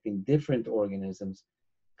affecting different organisms,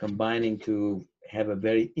 combining to have a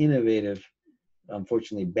very innovative,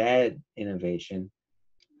 unfortunately bad innovation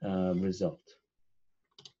result.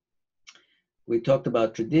 We talked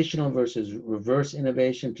about traditional versus reverse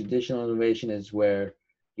innovation. Traditional innovation is where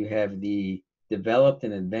you have the developed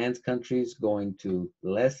and advanced countries going to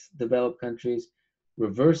less developed countries.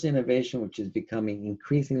 Reverse innovation, which is becoming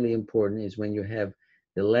increasingly important, is when you have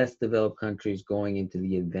the less developed countries going into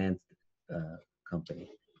the advanced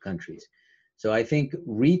countries. So I think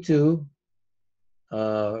Ritu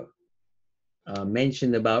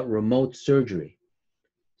mentioned about remote surgery.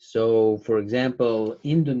 So for example,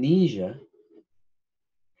 Indonesia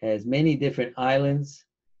has many different islands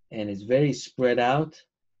and is very spread out,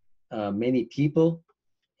 many people,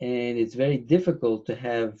 and it's very difficult to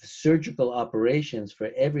have surgical operations for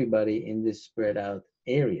everybody in this spread out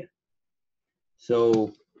area.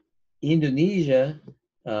 So Indonesia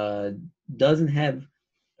doesn't have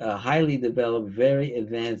a highly developed, very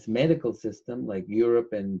advanced medical system like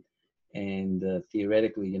Europe and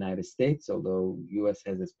theoretically United States, although US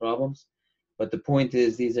has its problems. But the point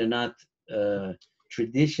is, these are not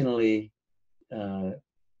traditionally,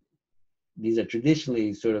 these are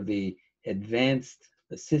traditionally sort of the advanced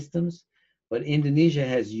systems, but Indonesia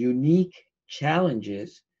has unique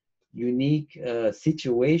challenges, unique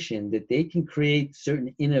situation that they can create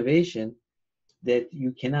certain innovation that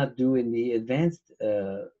you cannot do in the advanced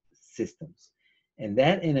systems. And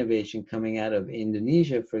that innovation coming out of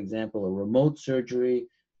Indonesia, for example, a remote surgery,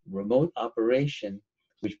 remote operation,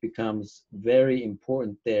 which becomes very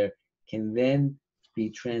important there, can then be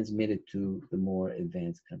transmitted to the more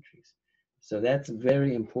advanced countries. So that's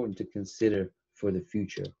very important to consider for the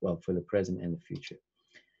future, well, for the present and the future.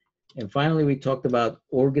 And finally, we talked about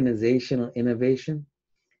organizational innovation.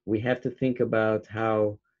 We have to think about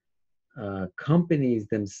how companies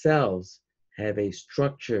themselves have a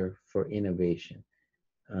structure for innovation.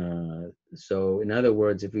 So in other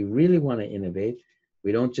words, if we really want to innovate,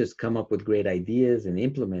 we don't just come up with great ideas and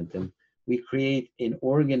implement them. We create an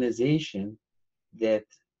organization that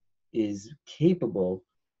is capable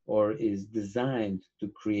or is designed to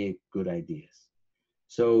create good ideas.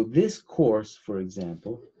 So this course, for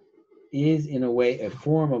example, is in a way a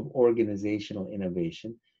form of organizational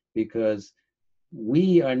innovation, because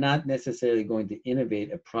we are not necessarily going to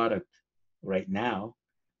innovate a product right now,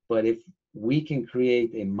 but if we can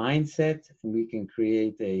create a mindset and we can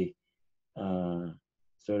create a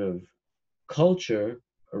sort of culture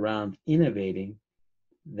around innovating,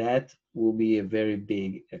 that will be a very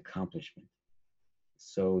big accomplishment.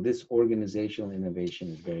 So this organizational innovation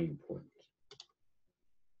is very important.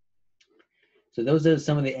 So those are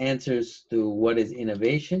some of the answers to what is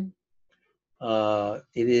innovation. It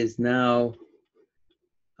is now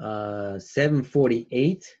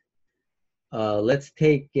 7:48. Let's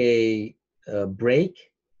take a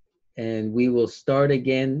break, and we will start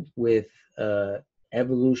again with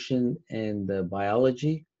evolution and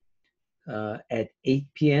biology at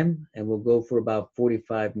 8 p.m. and we'll go for about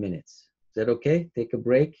 45 minutes. Is that okay? Take a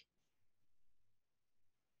break?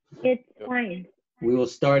 It's fine. We will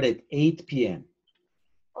start at 8 p.m.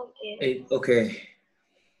 Okay. Okay.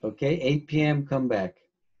 Okay, 8 p.m. come back.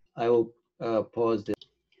 I will pause this.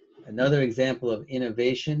 Another example of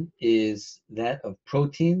innovation is that of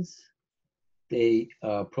proteins.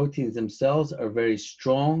 Proteins themselves are very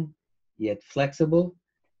strong, yet flexible.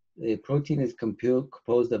 The protein is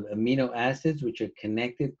composed of amino acids, which are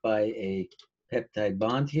connected by a peptide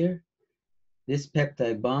bond here. This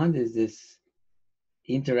peptide bond is this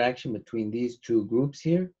interaction between these two groups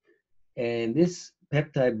here. And this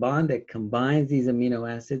peptide bond that combines these amino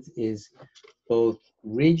acids is both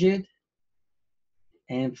rigid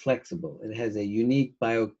and flexible. It has a unique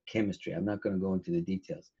biochemistry. I'm not going to go into the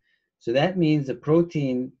details. So that means a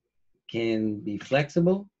protein can be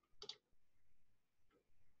flexible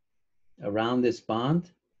around this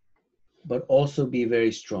bond, but also be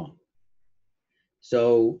very strong.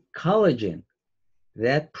 So collagen,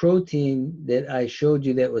 that protein that I showed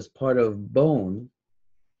you that was part of bone,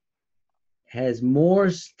 has more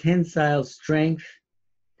tensile strength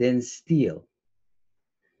than steel.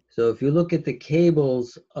 So if you look at the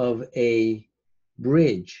cables of a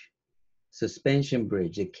bridge, suspension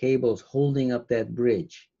bridge, the cables holding up that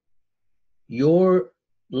bridge, your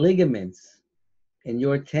ligaments and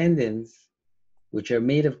your tendons, which are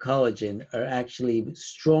made of collagen, are actually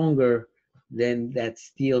stronger than that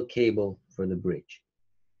steel cable for the bridge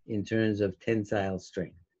in terms of tensile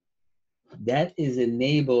strength. That is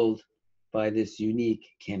enabled by this unique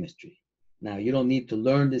chemistry. Now, you don't need to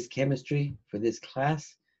learn this chemistry for this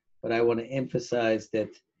class, but I want to emphasize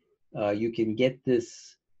that you can get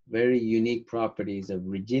this very unique properties of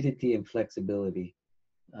rigidity and flexibility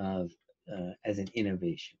as an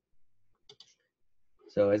innovation.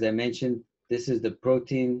 So as I mentioned, this is the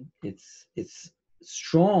protein. It's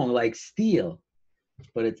strong like steel,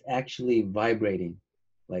 but it's actually vibrating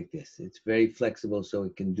like this. It's very flexible, so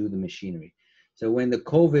it can do the machinery. So when the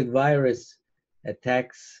COVID virus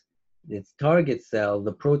attacks its target cell,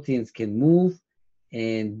 the proteins can move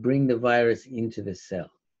and bring the virus into the cell.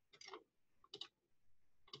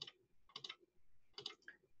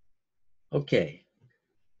 Okay,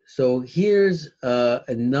 so here's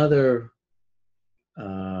another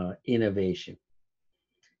innovation.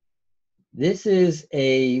 This is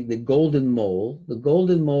the golden mole. The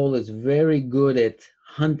golden mole is very good at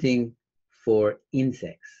hunting for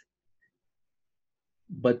insects.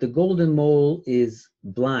 But the golden mole is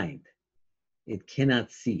blind. It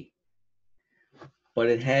cannot see. But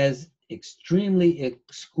it has extremely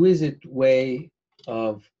exquisite way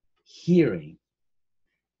of hearing.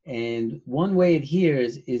 And one way it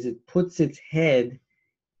hears is it puts its head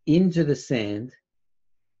into the sand.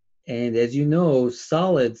 And as you know,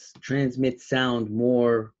 solids transmit sound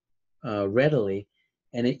more readily,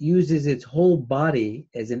 and it uses its whole body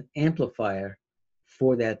as an amplifier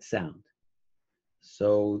for that sound.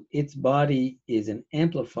 So its body is an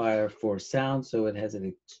amplifier for sound, so it has an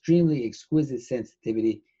extremely exquisite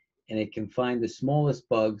sensitivity, and it can find the smallest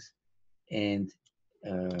bugs and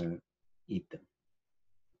eat them.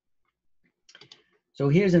 So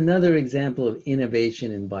here's another example of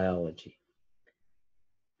innovation in biology.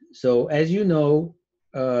 So as you know,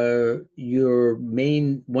 one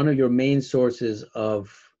of your main sources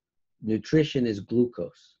of nutrition is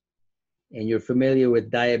glucose. And you're familiar with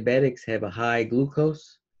diabetics have a high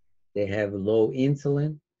glucose, they have low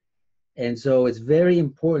insulin. And so it's very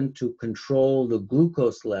important to control the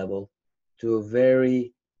glucose level to a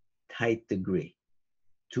very tight degree.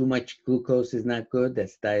 Too much glucose is not good,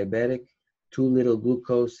 that's diabetic. Too little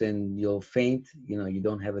glucose and you'll faint, you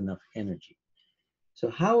don't have enough energy. So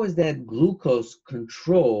how is that glucose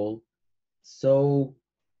control so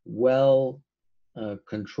well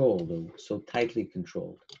controlled, or so tightly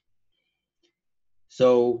controlled?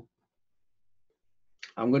 So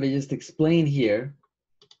I'm going to just explain here.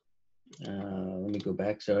 Let me go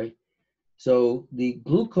back, sorry. So the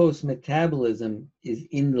glucose metabolism is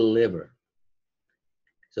in the liver.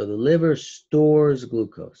 So the liver stores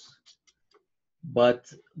glucose.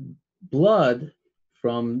 But blood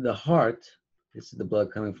from the heart, this is the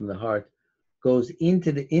blood coming from the heart, goes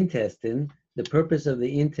into the intestine. The purpose of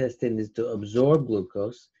the intestine is to absorb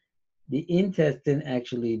glucose. The intestine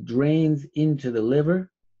actually drains into the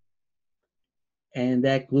liver, and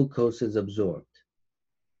that glucose is absorbed.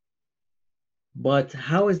 But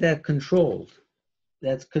how is that controlled?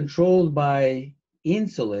 That's controlled by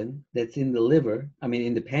insulin that's in the liver,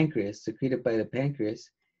 in the pancreas, secreted by the pancreas.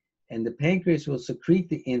 And the pancreas will secrete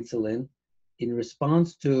the insulin in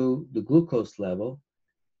response to the glucose level.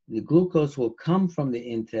 The glucose will come from the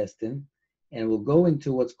intestine and will go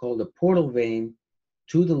into what's called a portal vein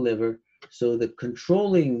to the liver. So the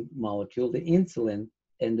controlling molecule, the insulin,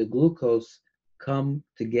 and the glucose come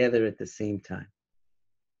together at the same time.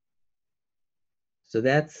 So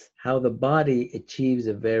that's how the body achieves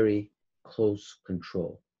a very close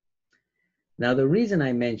control. Now, the reason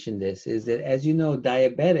I mention this is that, as you know,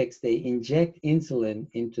 diabetics, they inject insulin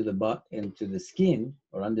into the skin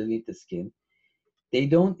or underneath the skin. They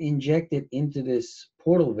don't inject it into this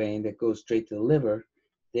portal vein that goes straight to the liver.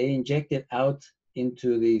 They inject it out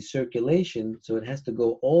into the circulation, so it has to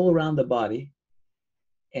go all around the body,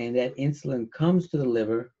 and that insulin comes to the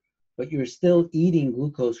liver, but you're still eating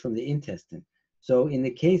glucose from the intestine. So in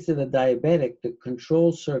the case of a diabetic, the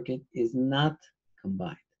control circuit is not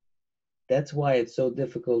combined. That's why it's so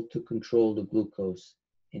difficult to control the glucose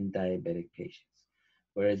in diabetic patients.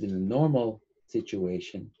 Whereas in a normal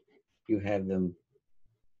situation, you have them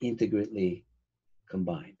integrately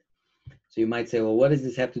combined. So you might say, well, what does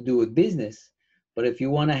this have to do with business? But if you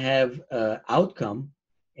want to have an outcome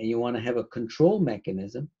and you want to have a control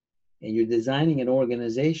mechanism, and you're designing an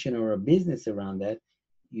organization or a business around that,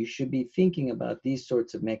 you should be thinking about these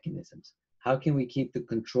sorts of mechanisms. How can we keep the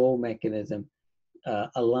control mechanism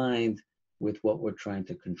aligned with what we're trying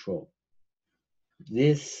to control?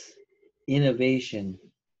 This innovation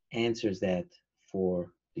answers that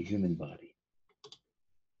for the human body.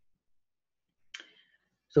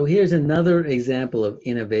 So here's another example of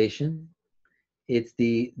innovation. It's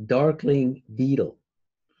the darkling beetle.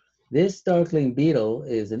 This darkling beetle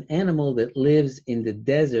is an animal that lives in the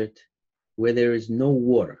desert where there is no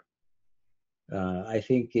water. I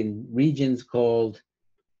think in regions called,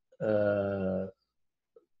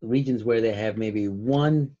 regions where they have maybe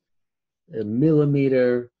 1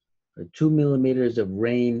 millimeter or 2 millimeters of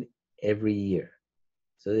rain every year.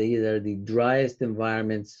 So these are the driest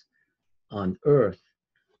environments on Earth,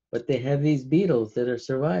 but they have these beetles that are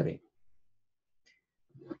surviving.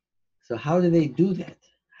 So how do they do that?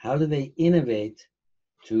 How do they innovate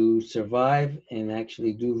to survive and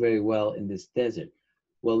actually do very well in this desert?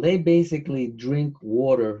 Well, they basically drink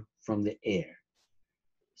water from the air.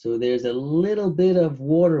 So there's a little bit of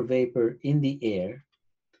water vapor in the air,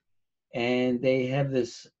 and they have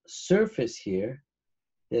this surface here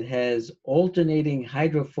that has alternating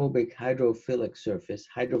hydrophobic, hydrophilic surface.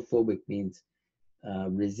 Hydrophobic means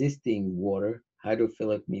resisting water.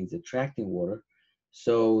 Hydrophilic means attracting water.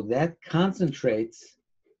 So that concentrates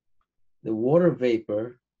the water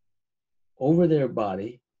vapor over their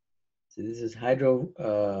body. So this is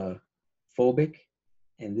hydrophobic,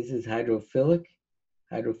 and this is hydrophilic.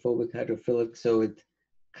 hydrophobic, hydrophilic. So it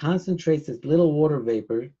concentrates this little water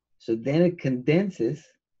vapor. So then it condenses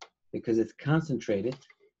because it's concentrated.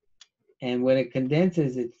 And when it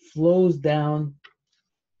condenses, it flows down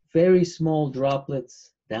very small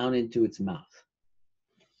droplets down into its mouth.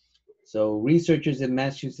 So researchers at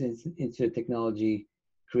Massachusetts Institute of Technology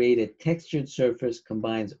create a textured surface,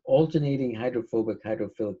 combines alternating hydrophobic,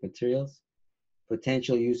 hydrophilic materials.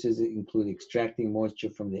 Potential uses include extracting moisture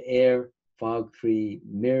from the air, fog-free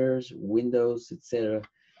mirrors, windows, etc.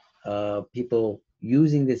 People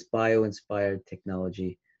using this bio-inspired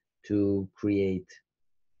technology to create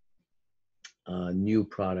new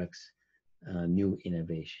products, new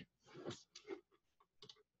innovation.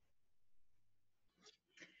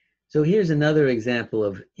 So here's another example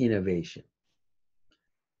of innovation.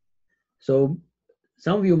 So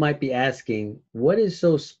some of you might be asking, what is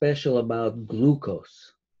so special about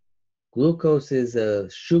glucose? Glucose is a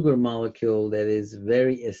sugar molecule that is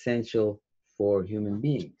very essential for human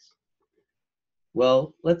beings.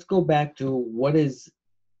 Well, let's go back to what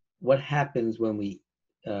happens when we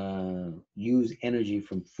use energy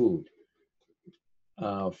from food.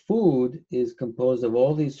 Food is composed of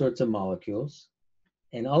all these sorts of molecules,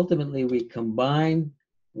 and ultimately we combine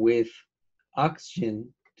with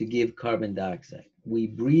oxygen to give carbon dioxide. We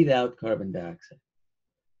breathe out carbon dioxide.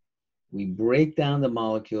 We break down the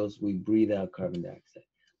molecules, we breathe out carbon dioxide.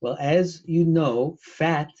 Well, as you know,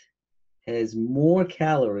 fat has more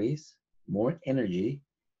calories, more energy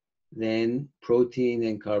than protein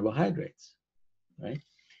and carbohydrates, right?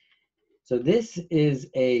 So this is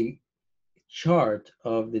a chart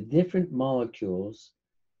of the different molecules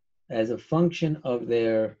as a function of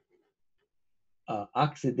their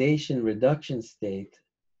oxidation reduction state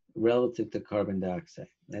relative to carbon dioxide.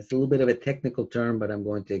 That's a little bit of a technical term, but I'm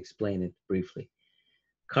going to explain it briefly.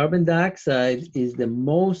 Carbon dioxide is the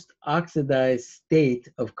most oxidized state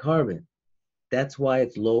of carbon. That's why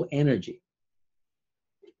it's low energy.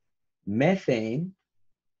 Methane,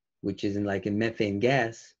 which is like in methane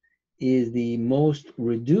gas, is the most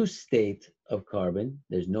reduced state of carbon.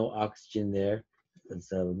 There's no oxygen there.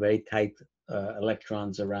 It's a very tight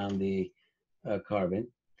electrons around the carbon.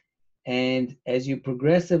 And as you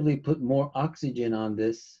progressively put more oxygen on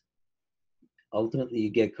this, ultimately you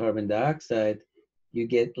get carbon dioxide, you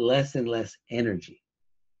get less and less energy.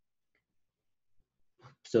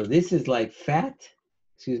 So this is like fat,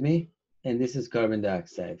 excuse me, and this is carbon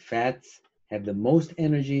dioxide. Fats have the most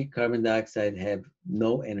energy, carbon dioxide have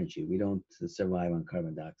no energy. We don't survive on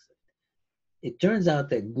carbon dioxide. It turns out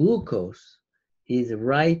that glucose is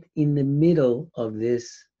right in the middle of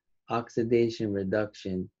this oxidation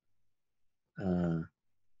reduction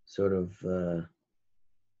sort of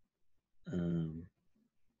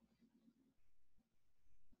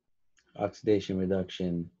oxidation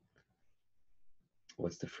reduction,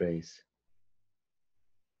 what's the phrase?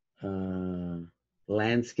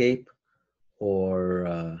 Landscape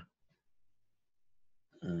or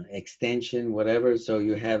extension, whatever. So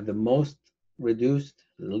you have the most reduced,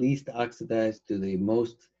 least oxidized to the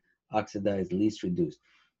most oxidized, least reduced.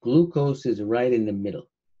 Glucose is right in the middle,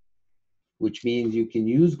 which means you can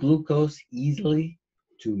use glucose easily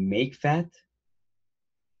to make fat.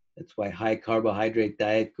 That's why high carbohydrate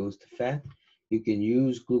diet goes to fat. You can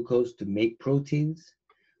use glucose to make proteins,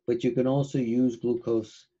 but you can also use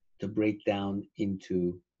glucose to break down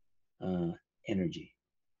into energy.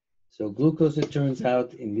 So glucose, it turns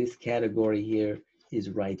out, in this category here is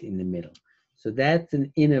right in the middle. So that's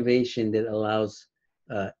an innovation that allows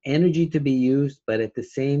energy to be used, but at the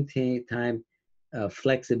same time,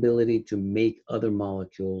 flexibility to make other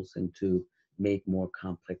molecules and to make more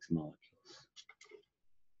complex molecules.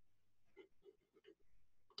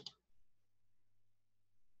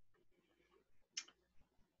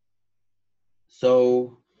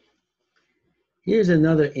 So here's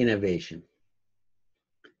another innovation.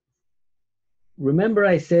 Remember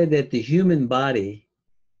I said that the human body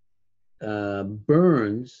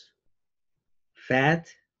burns fat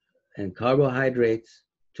and carbohydrates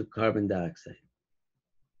to carbon dioxide.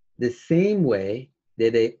 The same way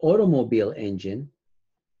that an automobile engine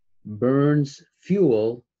burns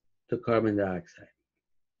fuel to carbon dioxide.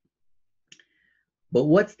 But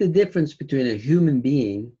what's the difference between a human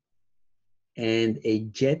being and a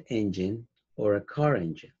jet engine or a car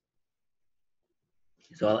engine?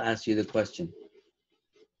 So I'll ask you the question.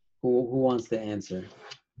 Who wants to answer?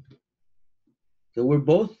 So we're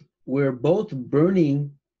both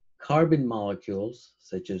burning carbon molecules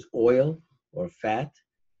such as oil or fat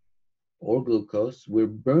or glucose. We're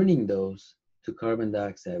burning those to carbon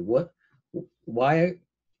dioxide.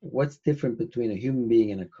 What's different between a human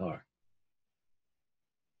being and a car?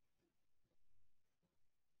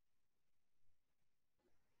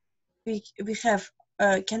 we have.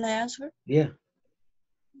 Can I answer? Yeah.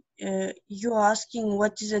 You're asking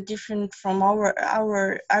what is the difference from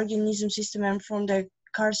our organism system and from the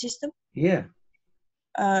car system? Yeah.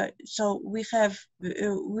 So we have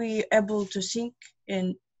we able to think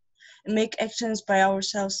and make actions by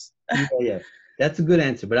ourselves. Yeah. That's a good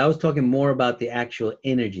answer, but I was talking more about the actual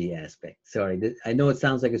energy aspect. Sorry, I know it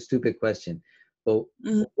sounds like a stupid question, but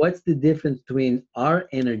what's the difference between our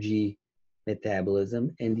energy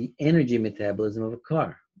metabolism and the energy metabolism of a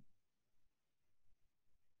car?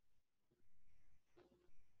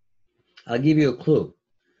 I'll give you a clue.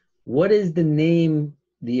 What is the name,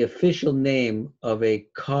 the official name of a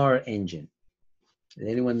car engine? Does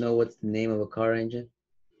anyone know what's the name of a car engine?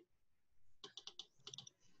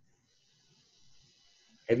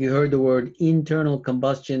 Have you heard the word internal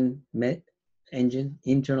combustion engine?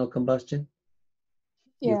 Internal combustion?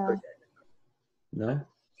 Yeah. No?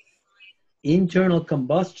 Internal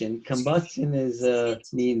combustion is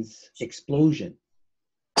means explosion.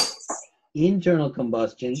 Internal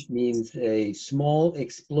combustion means a small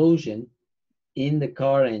explosion in the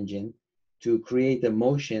car engine to create a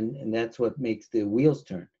motion, and that's what makes the wheels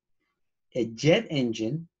turn. A jet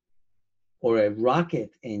engine or a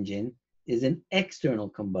rocket engine is an external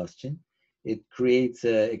combustion. It creates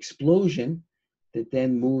an explosion that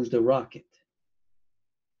then moves the rocket.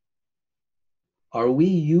 Are we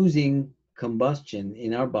using combustion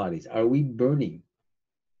in our bodies? Are we burning?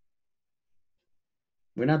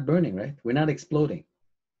 We're not burning, right? We're not exploding.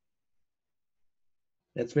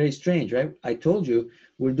 That's very strange, right? I told you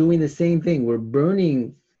we're doing the same thing. We're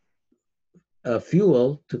burning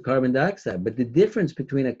fuel to carbon dioxide. But the difference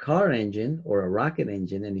between a car engine or a rocket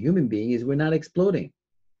engine and a human being is we're not exploding.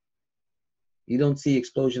 You don't see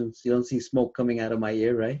explosions. You don't see smoke coming out of my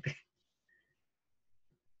ear, right?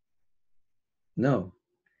 No.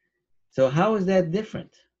 So how is that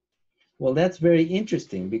different? Well, that's very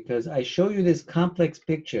interesting because I show you this complex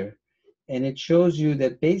picture and it shows you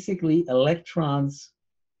that basically electrons,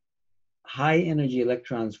 high energy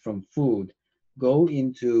electrons from food go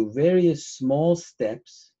into various small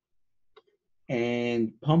steps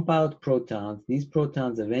and pump out protons. These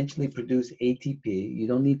protons eventually produce ATP. You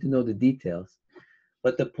don't need to know the details.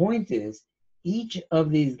 But the point is, each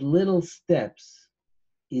of these little steps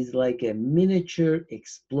is like a miniature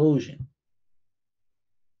explosion.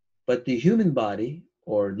 But the human body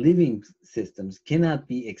or living systems cannot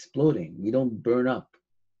be exploding. We don't burn up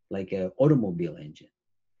like an automobile engine.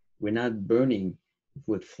 We're not burning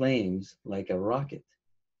with flames like a rocket.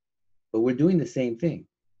 But we're doing the same thing.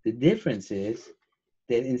 The difference is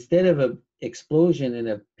that instead of an explosion in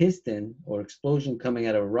a piston or explosion coming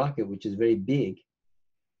out of a rocket, which is very big,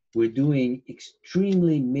 we're doing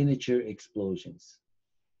extremely miniature explosions.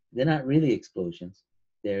 They're not really explosions.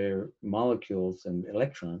 They're molecules and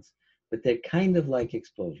electrons, but they're kind of like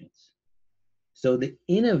explosions. So the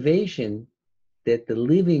innovation that the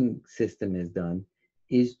living system has done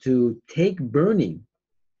is to take burning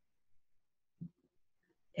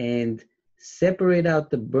and separate out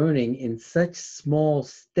the burning in such small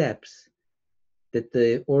steps that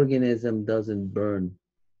the organism doesn't burn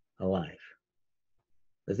alive.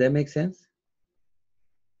 Does that make sense?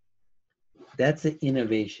 That's an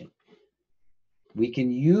innovation. We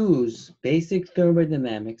can use basic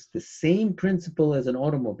thermodynamics, the same principle as an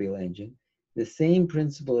automobile engine, the same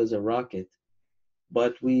principle as a rocket,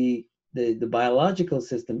 but the biological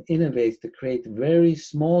system innovates to create very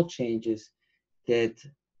small changes that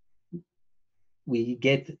we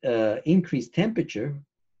get increased temperature,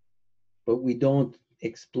 but we don't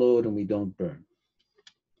explode and we don't burn.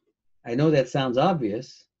 I know that sounds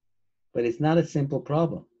obvious, but it's not a simple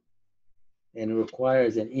problem. And it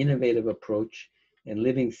requires an innovative approach, and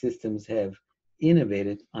living systems have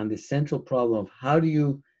innovated on the central problem of how do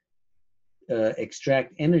you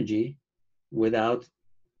extract energy without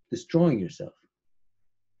destroying yourself.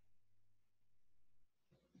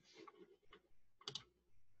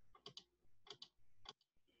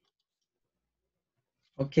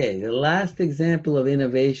 Okay, the last example of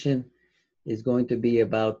innovation is going to be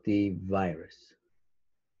about the virus.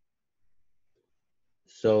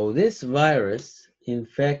 So this virus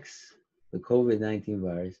infects, the COVID-19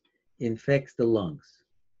 virus, infects the lungs.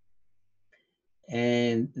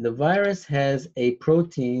 And the virus has a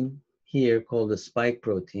protein here called a spike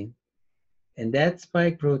protein. And that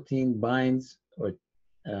spike protein binds or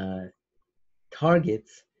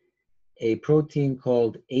targets a protein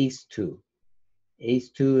called ACE2.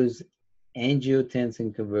 ACE2 is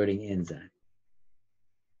angiotensin converting enzyme.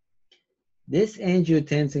 This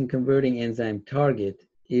angiotensin converting enzyme target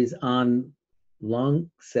is on lung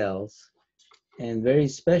cells and very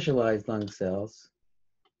specialized lung cells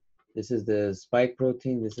This is the spike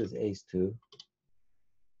protein. This is ACE2.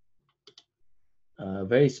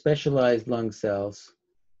 Very specialized lung cells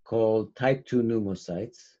called type 2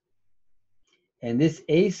 pneumocytes. And this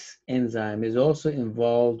ACE enzyme is also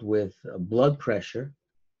involved with blood pressure.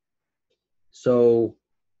 So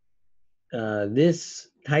this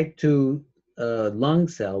type 2 lung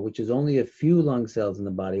cell, which is only a few lung cells in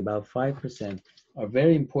the body, about 5%, are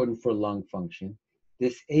very important for lung function.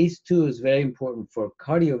 This ACE2 is very important for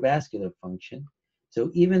cardiovascular function. So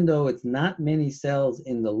even though it's not many cells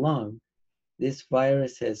in the lung, this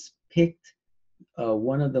virus has picked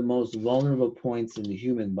one of the most vulnerable points in the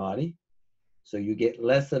human body. So you get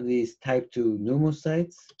less of these type 2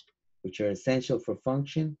 pneumocytes, which are essential for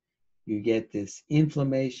function. You get this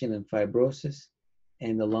inflammation and fibrosis,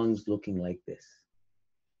 and the lungs looking like this.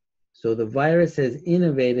 So the virus has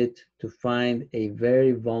innovated to find a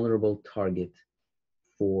very vulnerable target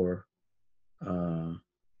for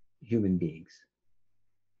human beings.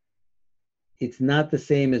 It's not the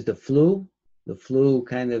same as the flu. The flu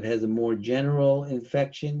kind of has a more general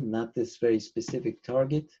infection, not this very specific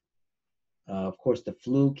target. Of course, the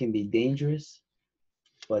flu can be dangerous,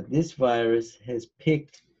 but this virus has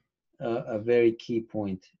picked a very key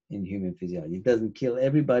point in human physiology. It doesn't kill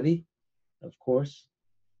everybody, of course,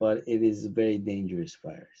 but it is a very dangerous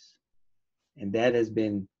virus. And that has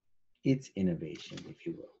been its innovation, if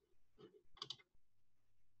you will.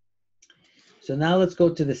 So now let's go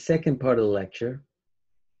to the second part of the lecture.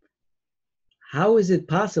 How is it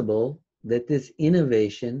possible that this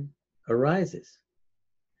innovation arises?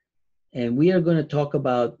 And we are going to talk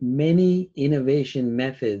about many innovation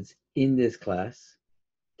methods in this class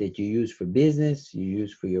that you use for business, you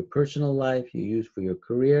use for your personal life, you use for your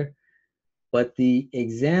career. But the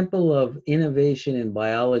example of innovation in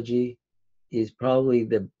biology is probably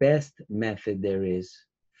the best method there is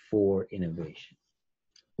for innovation.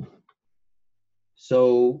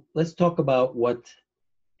 So let's talk about what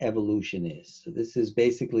evolution is. So this is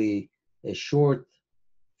basically a short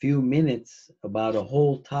few minutes about a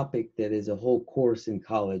whole topic that is a whole course in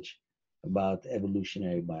college about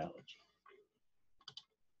evolutionary biology.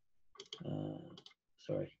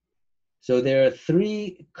 Sorry. So there are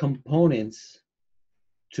three components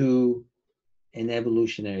to an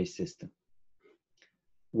evolutionary system.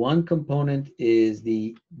 One component is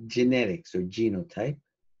the genetics or genotype.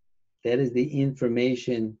 That is the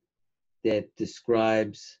information that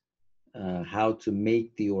describes how to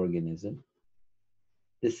make the organism.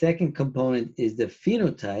 The second component is the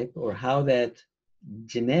phenotype, or how that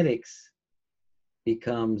genetics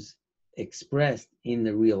becomes expressed in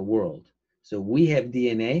the real world. So we have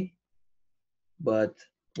DNA, but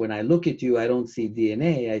when I look at you, I don't see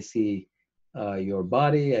DNA. I see your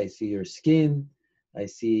body, I see your skin, I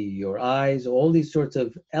see your eyes. All these sorts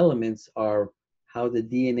of elements are how the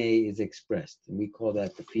DNA is expressed, and we call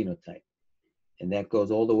that the phenotype. And that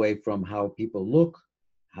goes all the way from how people look,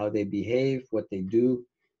 how they behave, what they do.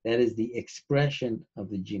 That is the expression of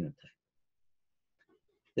the genotype.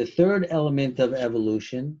 The third element of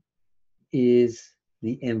evolution is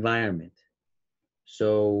the environment.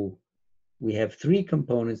 So we have three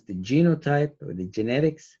components: the genotype or the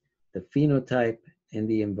genetics, the phenotype, and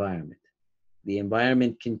the environment. The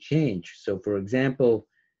environment can change. So for example,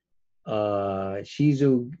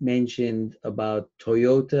 Shizu mentioned about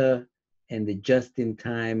Toyota and the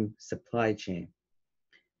just-in-time supply chain.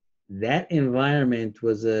 That environment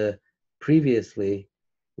was previously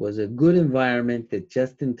was a good environment. That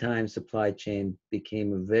just-in-time supply chain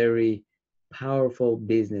became a very powerful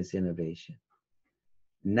business innovation.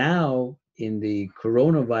 Now, in the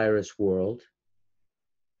coronavirus world,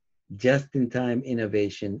 just-in-time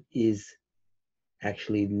innovation is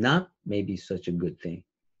actually not maybe such a good thing.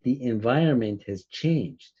 The environment has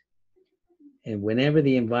changed. And whenever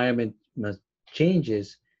the environment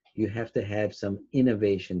changes, you have to have some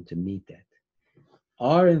innovation to meet that.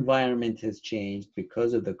 Our environment has changed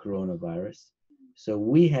because of the coronavirus, so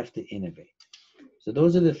we have to innovate. So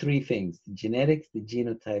those are the three things: the genetics, the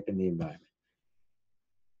genotype, and the environment.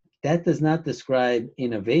 That does not describe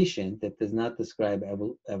innovation, that does not describe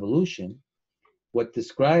evolution. What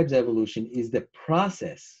describes evolution is the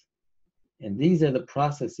process. And these are the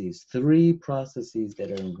processes, three processes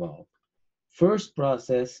that are involved. First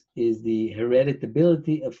process is the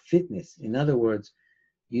hereditability of fitness. In other words,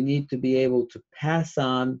 you need to be able to pass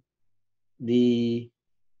on the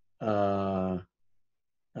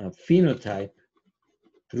phenotype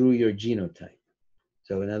through your genotype.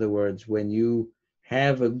 So in other words, when you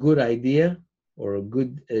have a good idea or a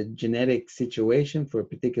good genetic situation for a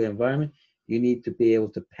particular environment, you need to be able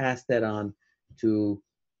to pass that on to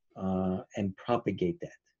and propagate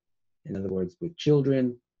that. In other words, with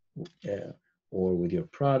children, or with your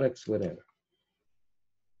products, whatever.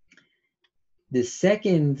 The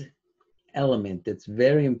second element that's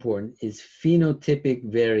very important is phenotypic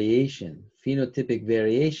variation. Phenotypic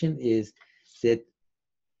variation is that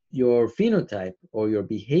your phenotype or your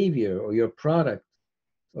behavior or your product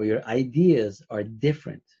or your ideas are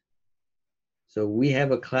different. So we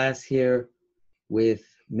have a class here with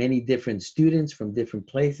many different students from different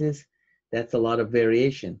places. That's a lot of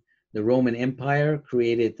variation. The Roman Empire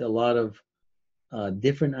created a lot of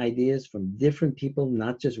different ideas from different people,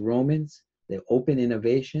 not just Romans. The open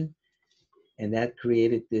innovation, and that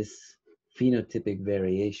created this phenotypic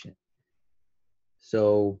variation.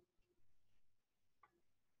 So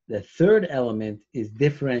the third element is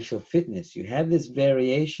differential fitness. You have this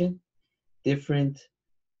variation, different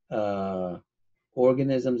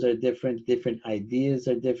organisms are different, different ideas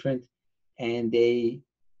are different, and they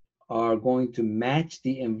are going to match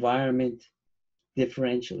the environment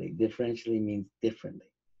differentially. Differentially means differently.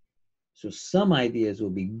 So some ideas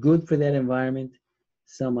will be good for that environment,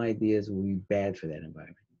 some ideas will be bad for that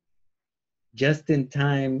environment.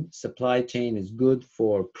 Just-in-time supply chain is good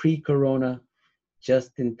for pre-corona.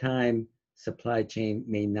 Just-in-time supply chain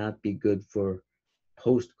may not be good for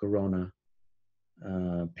post-corona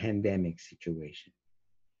pandemic situation.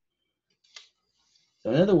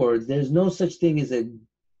 So in other words, there's no such thing as a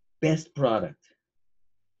best product.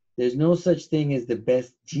 There's no such thing as the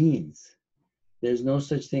best genes. There's no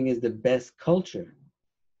such thing as the best culture.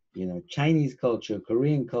 You know, Chinese culture,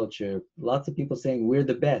 Korean culture, lots of people saying we're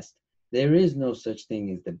the best. There is no such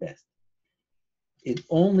thing as the best. It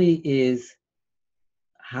only is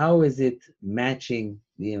how is it matching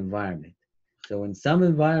the environment. So in some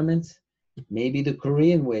environments, maybe the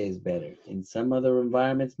Korean way is better. In some other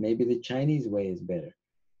environments, maybe the Chinese way is better.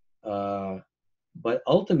 But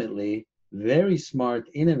ultimately, very smart,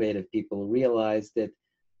 innovative people realize that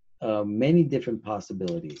many different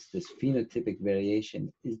possibilities, this phenotypic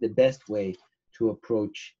variation, is the best way to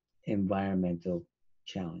approach environmental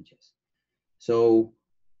challenges. So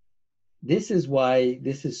this is why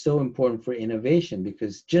this is so important for innovation,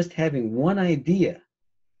 because just having one idea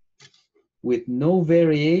with no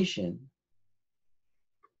variation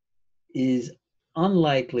is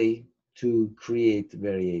unlikely to create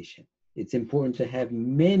variation. It's important to have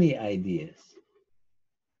many ideas.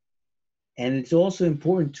 And it's also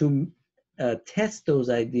important to test those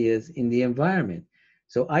ideas in the environment.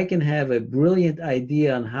 So I can have a brilliant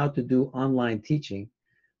idea on how to do online teaching,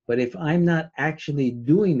 but if I'm not actually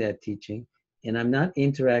doing that teaching and I'm not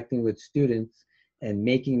interacting with students and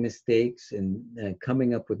making mistakes and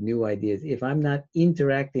coming up with new ideas, if I'm not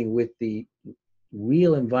interacting with the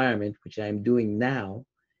real environment, which I'm doing now,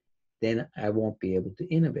 then I won't be able to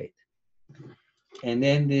innovate. And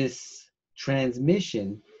then this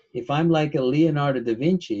transmission, if I'm like a Leonardo da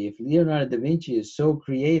Vinci, if Leonardo da Vinci is so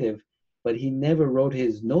creative, but he never wrote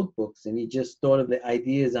his notebooks and he just thought of the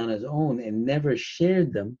ideas on his own and never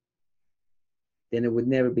shared them, then it would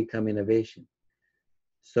never become innovation.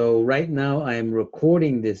 So right now I am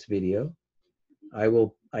recording this video. I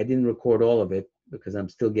didn't record all of it because I'm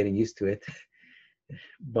still getting used to it.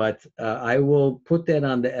 But I will put that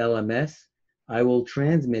on the LMS. I will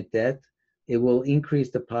transmit that. It will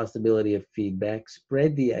increase the possibility of feedback,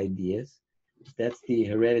 spread the ideas. That's the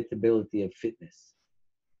hereditability of fitness.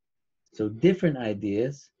 So different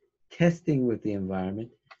ideas, testing with the environment,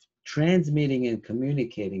 transmitting and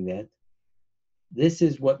communicating that. This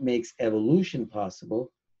is what makes evolution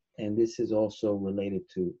possible, and this is also related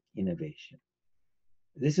to innovation.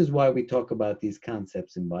 This is why we talk about these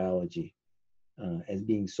concepts in biology as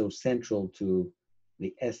being so central to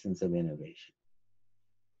the essence of innovation.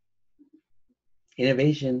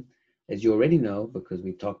 Innovation, as you already know, because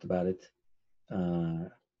we talked about it,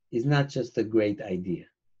 is not just a great idea.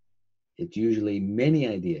 It's usually many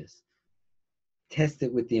ideas,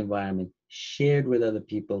 tested with the environment, shared with other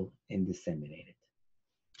people, and disseminated.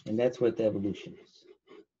 And that's what the evolution is.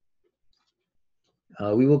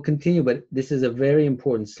 We will continue, but this is a very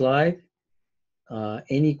important slide.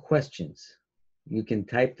 Any questions? You can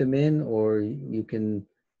type them in, or you can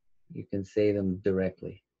say them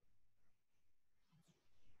directly.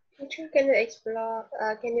 Teacher, can you explore?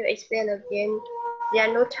 Can you explain again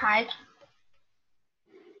genotype?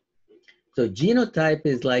 So genotype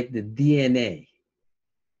is like the DNA.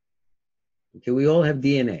 Okay, we all have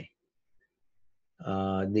DNA.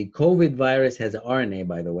 The COVID virus has RNA,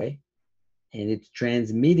 by the way, and it's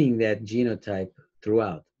transmitting that genotype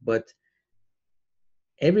throughout. But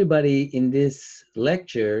everybody in this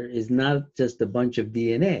lecture is not just a bunch of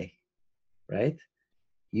DNA, right?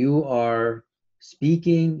 You are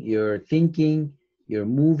speaking, you're thinking, you're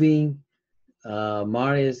moving,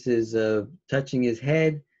 Marius is touching his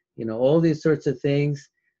head, you know, all these sorts of things.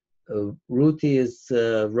 Ruti is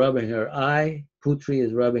rubbing her eye. Putri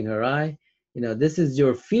is rubbing her eye. You know, this is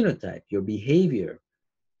your phenotype, your behavior.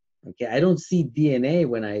 Okay, I don't see DNA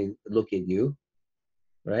when I look at you,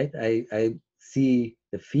 right? I see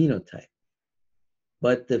the phenotype.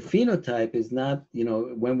 But the phenotype is not, you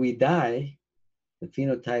know, when we die, the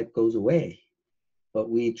phenotype goes away. But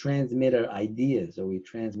we transmit our ideas or we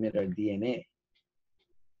transmit our DNA,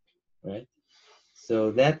 right?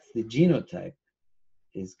 So that's the genotype,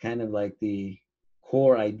 is kind of like the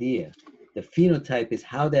core idea. The phenotype is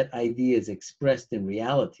how that idea is expressed in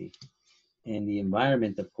reality. And the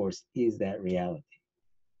environment, of course, is that reality.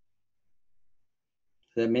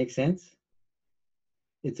 Does that make sense?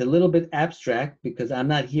 It's a little bit abstract because I'm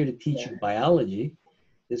not here to teach you biology.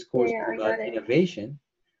 This course is about innovation.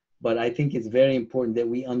 But I think it's very important that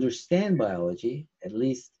we understand biology. At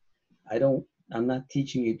least I'm not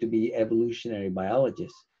teaching you to be evolutionary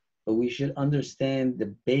biologists, but we should understand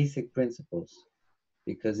the basic principles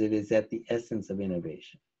because it is at the essence of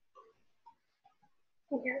innovation.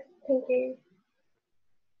 Yeah, thank you.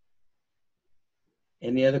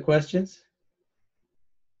 Any other questions?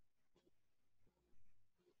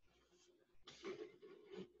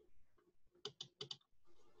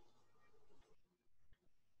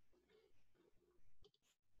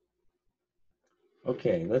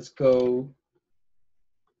 Okay, let's go.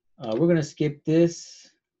 We're going to skip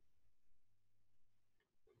this.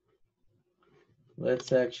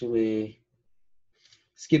 Let's actually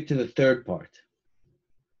skip to the third part.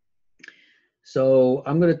 So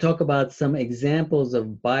I'm going to talk about some examples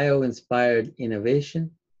of bio-inspired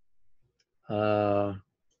innovation. I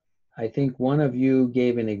think one of you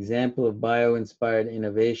gave an example of bio-inspired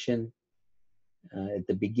innovation at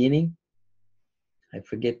the beginning. I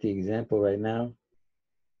forget the example right now.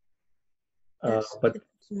 Yes, But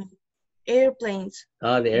airplanes.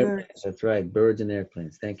 the airplanes, Birds. that's right, birds and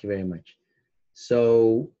airplanes. Thank you very much.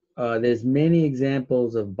 So there's many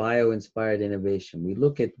examples of bio-inspired innovation. We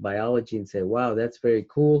look at biology and say, wow, that's very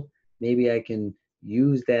cool. Maybe I can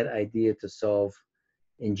use that idea to solve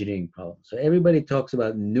engineering problems. So everybody talks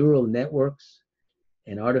about neural networks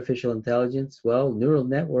and artificial intelligence. Well, neural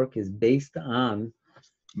network is based on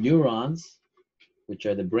neurons, which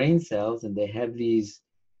are the brain cells, and they have these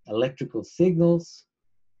electrical signals.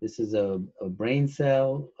 This is a brain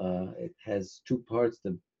cell. It has two parts,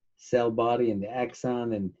 the cell body and the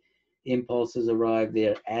axon, and impulses arrive. They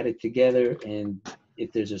are added together, and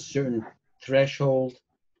if there's a certain threshold,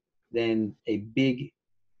 then a big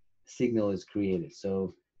signal is created.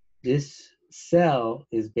 So this cell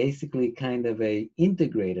is basically kind of a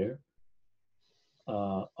integrator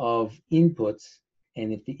of inputs,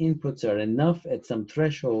 and if the inputs are enough at some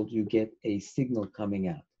threshold, you get a signal coming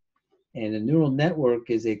out. And a neural network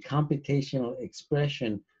is a computational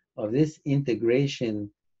expression of this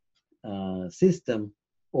integration system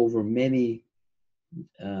over many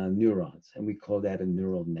neurons, and we call that a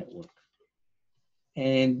neural network.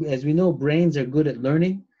 And as we know, brains are good at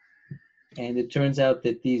learning, and it turns out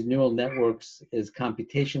that these neural networks, as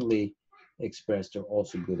computationally expressed, are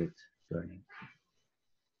also good at learning.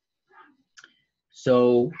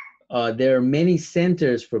 So there are many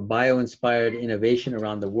centers for bio-inspired innovation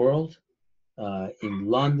around the world, in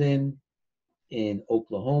London, in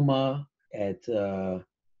Oklahoma, at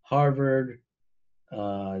Harvard.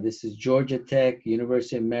 This is Georgia Tech,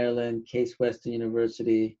 University of Maryland, Case Western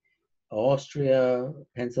University, Austria,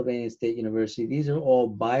 Pennsylvania State University. These are all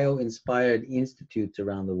bio-inspired institutes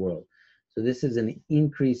around the world. So this is an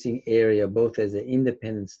increasing area, both as an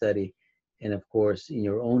independent study and of course in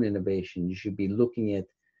your own innovation. You should be looking at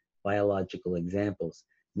biological examples,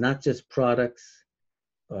 not just products,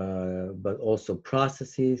 but also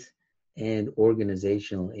processes and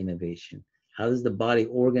organizational innovation. How does the body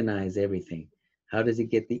organize everything? How does it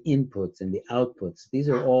get the inputs and the outputs? These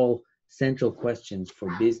are all central questions for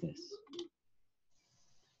business.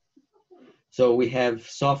 So we have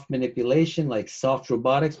soft manipulation, like soft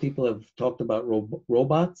robotics. People have talked about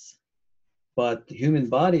robots, but the human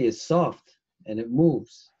body is soft and it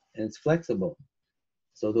moves and it's flexible.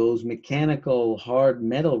 So those mechanical hard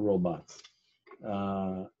metal robots,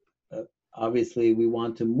 obviously we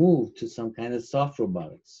want to move to some kind of soft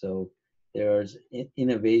robotics. So there's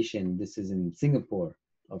innovation, this is in Singapore,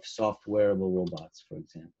 of soft wearable robots, for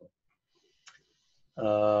example.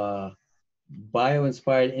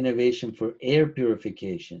 Bio-inspired innovation for air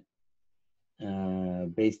purification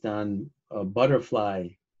based on a butterfly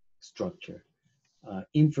structure.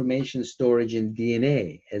 Information storage in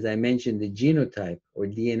DNA. As I mentioned, the genotype or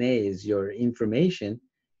DNA is your information,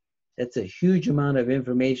 That's a huge amount of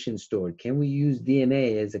information stored. Can we use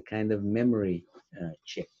DNA as a kind of memory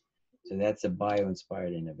chip? So that's a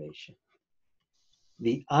bio-inspired innovation.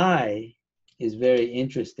 The eye is very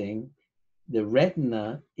interesting. The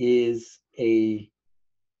retina is a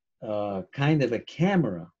kind of a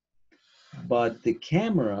camera, but the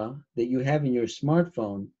camera that you have in your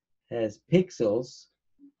smartphone has pixels,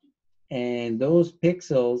 and those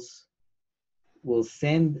pixels will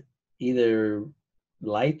send either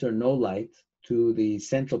light or no light to the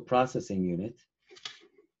central processing unit.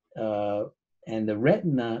 And the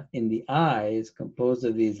retina in the eye is composed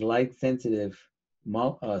of these light-sensitive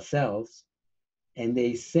cells, and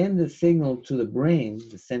they send the signal to the brain,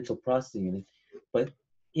 the central processing unit. But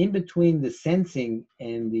in between the sensing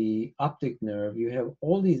and the optic nerve, you have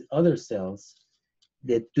all these other cells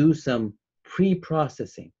that do some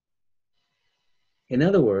pre-processing. In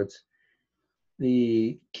other words,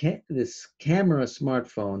 this camera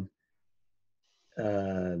smartphone,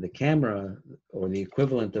 the camera or the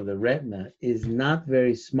equivalent of the retina is not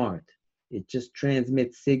very smart. It just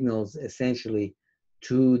transmits signals essentially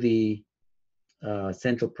to the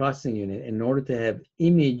central processing unit. In order to have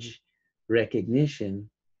image recognition,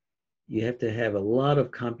 you have to have a lot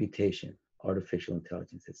of computation, artificial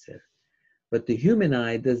intelligence, etc. But the human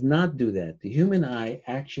eye does not do that. The human eye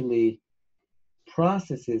actually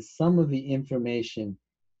processes some of the information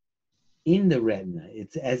in the retina.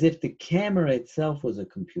 It's as if the camera itself was a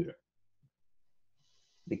computer.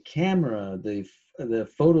 The camera, the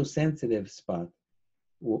photosensitive spot,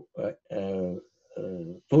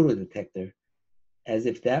 photo detector, as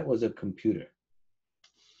if that was a computer.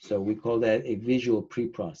 So we call that a visual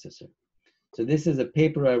preprocessor. So this is a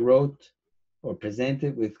paper I wrote or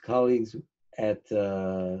presented with colleagues at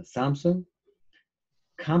Samsung.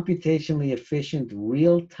 Computationally efficient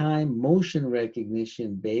real-time motion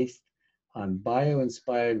recognition based on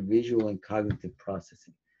bio-inspired visual and cognitive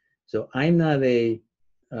processing. So I'm not a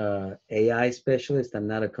AI specialist. I'm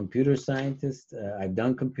not a computer scientist. I've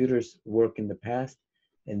done computers work in the past.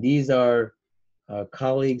 And these are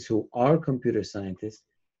colleagues who are computer scientists.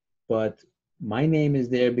 But my name is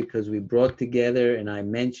there because we brought together, and I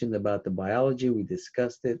mentioned about the biology. We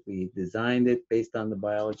discussed it. We designed it based on the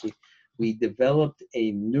biology. We developed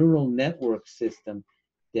a neural network system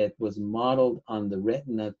that was modeled on the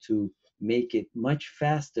retina to make it much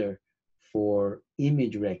faster for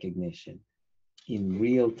image recognition in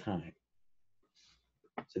real time.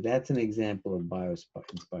 So that's an example of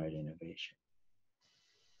bio-inspired innovation.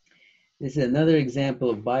 This is another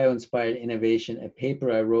example of bio-inspired innovation, a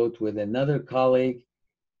paper I wrote with another colleague,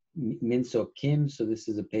 Min-Suk Kim. So this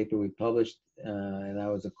is a paper we published, and I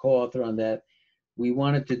was a co-author on that. We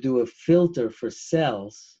wanted to do a filter for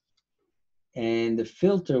cells, and the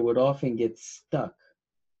filter would often get stuck.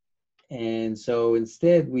 And so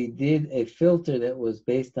instead, we did a filter that was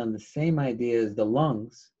based on the same idea as the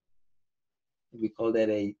lungs. We call that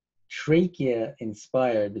a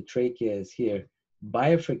trachea-inspired. The trachea is here.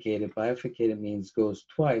 Bifurcated. Bifurcated means goes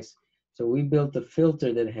twice. So we built a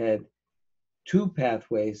filter that had two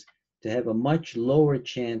pathways to have a much lower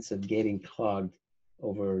chance of getting clogged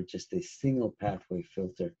over just a single pathway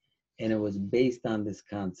filter. And it was based on this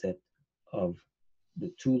concept of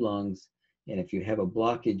the two lungs. And if you have a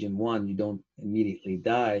blockage in one, you don't immediately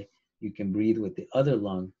die. You can breathe with the other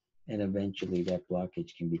lung, and eventually that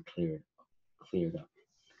blockage can be cleared up.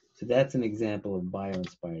 So that's an example of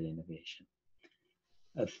bio-inspired innovation.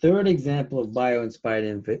 A third example of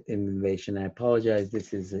bio-inspired innovation, I apologize,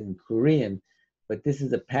 this is in Korean, but this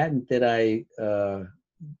is a patent that I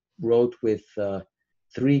wrote with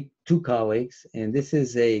two colleagues, and this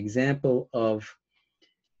is an example of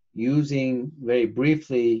using, very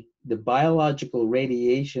briefly, the biological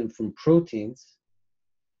radiation from proteins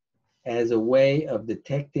as a way of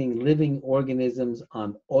detecting living organisms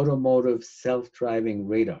on automotive self-driving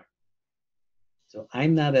radar. So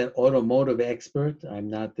I'm not an automotive expert. I'm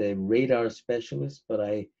not a radar specialist, but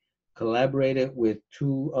I collaborated with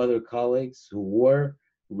two other colleagues who were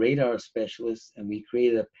radar specialists, and we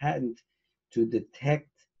created a patent to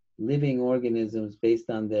detect living organisms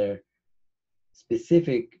based on their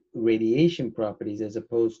specific radiation properties, as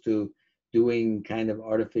opposed to doing kind of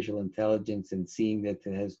artificial intelligence and seeing that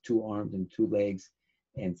it has two arms and two legs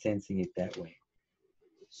and sensing it that way.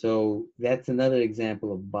 So that's another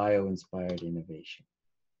example of bio-inspired innovation.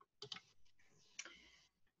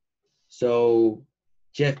 So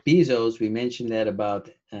Jeff Bezos, we mentioned that about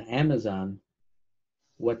Amazon.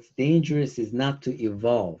 What's dangerous is not to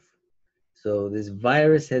evolve. So this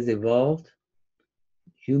virus has evolved.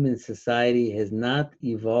 Human society has not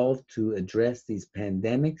evolved to address these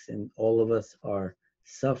pandemics, and all of us are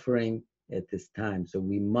suffering at this time. So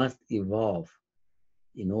we must evolve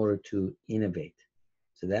in order to innovate.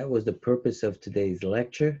 So that was the purpose of today's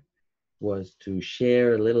lecture, was to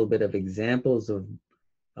share a little bit of examples of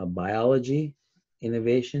biology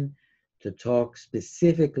innovation, to talk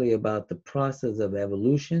specifically about the process of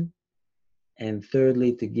evolution, and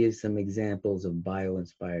thirdly, to give some examples of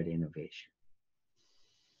bio-inspired innovation.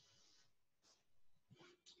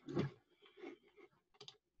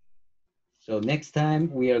 So next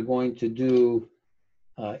time we are going to do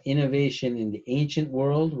innovation in the ancient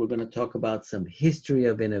world. We're going to talk about some history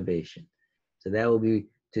of innovation. So that will be,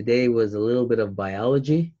 today was a little bit of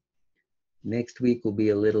biology. Next week will be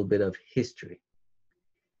a little bit of history.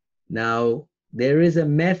 Now, there is a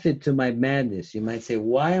method to my madness. You might say,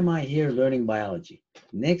 why am I here learning biology?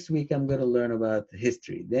 Next week, I'm going to learn about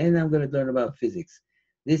history. Then I'm going to learn about physics.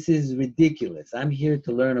 This is ridiculous. I'm here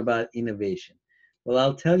to learn about innovation. Well,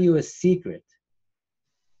 I'll tell you a secret.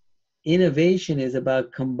 Innovation is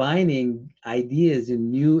about combining ideas in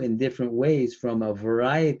new and different ways from a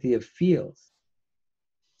variety of fields.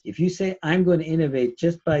 If you say, I'm going to innovate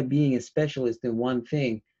just by being a specialist in one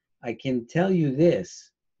thing, I can tell you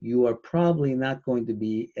this, you are probably not going to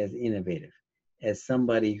be as innovative as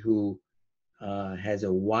somebody who has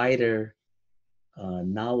a wider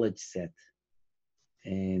knowledge set,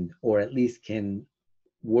 and or at least can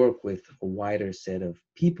work with a wider set of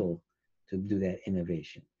people to do that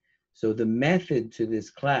innovation. So the method to this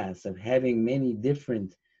class of having many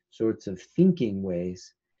different sorts of thinking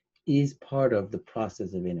ways is part of the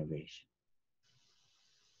process of innovation.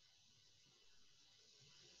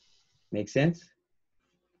 Make sense?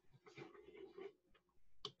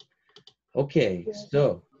 Okay,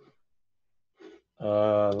 so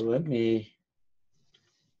let me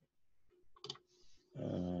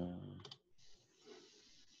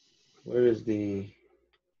where is the,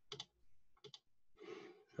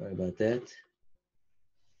 sorry about that.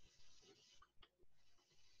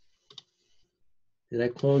 Did I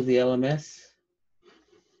close the LMS?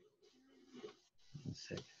 One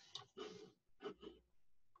second.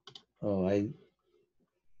 Oh,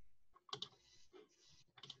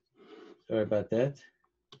 sorry about that.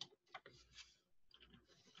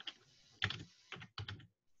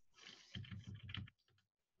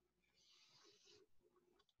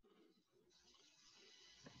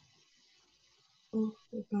 Oh,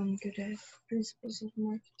 good at principles of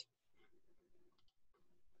marketing.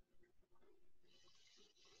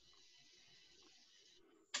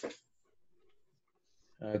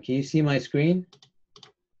 Can you see my screen?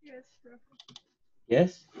 Yes.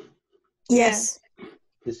 Yes? Yes.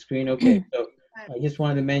 The screen, okay. So I just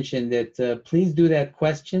wanted to mention that please do that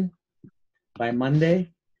question by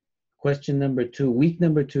Monday. Question number 2, week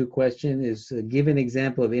number 2 question is give an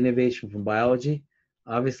example of innovation from biology.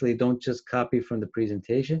 Obviously, don't just copy from the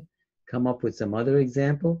presentation. Come up with some other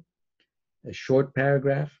example, a short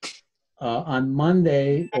paragraph. On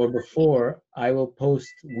Monday or before, I will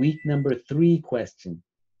post week number 3 question.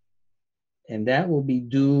 And that will be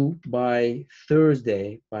due by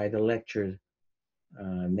Thursday, by the lecture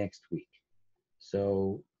next week.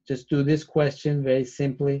 So just do this question very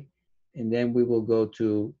simply, and then we will go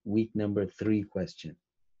to week number 3 question.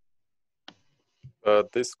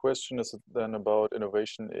 This question is then about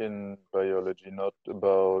innovation in biology, not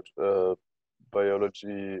about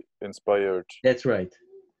biology inspired. That's right.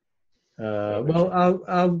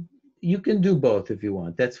 Well, you can do both if you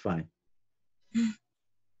want. That's fine.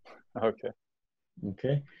 Okay.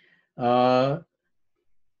 Okay.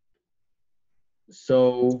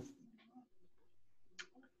 So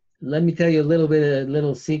let me tell you a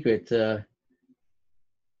little secret.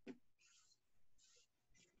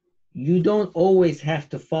 You don't always have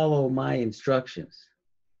to follow my instructions.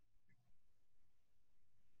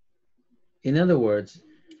 In other words,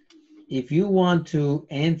 if you want to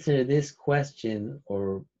answer this question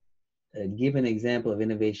or give an example of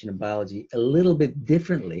innovation in biology a little bit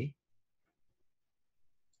differently,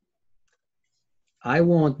 I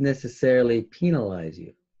won't necessarily penalize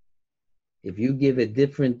you. If you give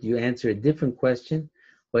you answer a different question,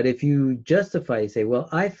 but if you justify, you say, well,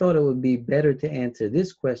 I thought it would be better to answer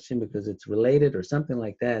this question because it's related or something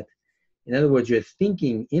like that. In other words, you're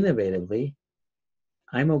thinking innovatively,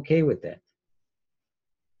 I'm okay with that.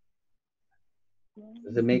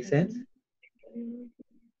 Does it make sense?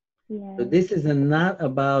 Yeah. So this is not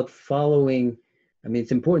about following, I mean,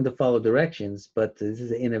 it's important to follow directions, but this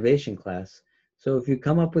is an innovation class. So if you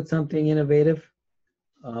come up with something innovative,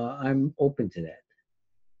 I'm open to that.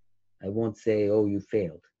 I won't say, oh, you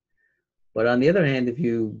failed. But on the other hand, if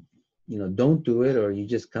you don't do it, or you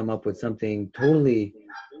just come up with something totally,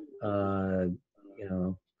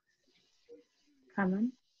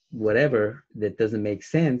 Common. whatever that doesn't make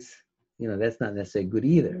sense, you know, that's not necessarily good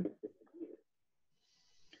either.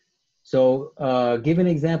 So give an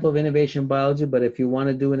example of innovation biology, but if you want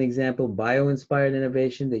to do an example, bio-inspired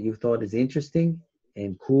innovation that you thought is interesting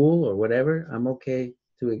and cool or whatever, I'm okay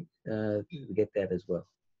to get that as well.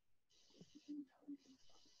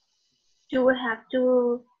 Do we have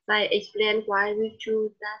to like explain why we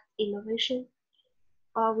choose that innovation,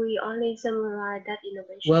 or we only summarize that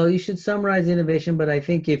innovation? Well, you should summarize innovation, but I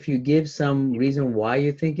think if you give some reason why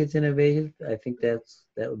you think it's innovative, I think that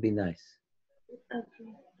would be nice.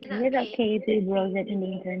 Okay. Is it okay if we browse it in the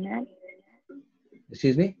internet?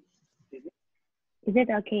 Excuse me? Is it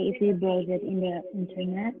okay if we browse it in the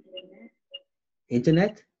internet?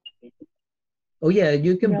 Internet? Oh yeah,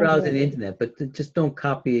 you can browse Browse the it. internet, but just don't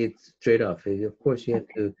copy it straight off. Of course, you have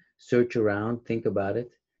to search around, think about it.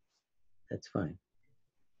 That's fine.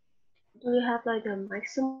 Do you have like a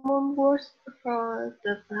maximum words for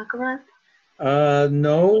the paragraph?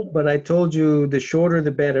 No, but I told you the shorter the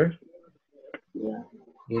better. Yeah.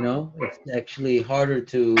 You know, it's actually harder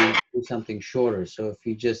to do something shorter. So if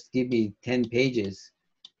you just give me 10 pages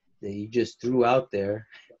that you just threw out there,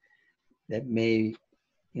 that may,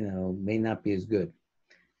 you know, may not be as good.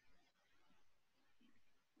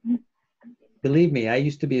 Believe me, I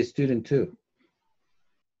used to be a student too.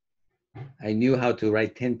 I knew how to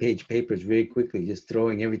write 10-page papers very quickly, just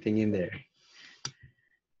throwing everything in there.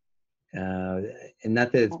 And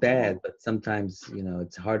not that it's bad, but sometimes, you know,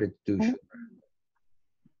 it's harder to do shorter.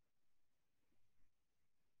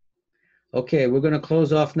 Okay, we're going to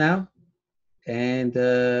close off now. And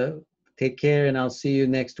take care, and I'll see you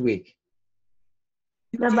next week.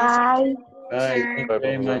 Bye-bye. Bye. Thank you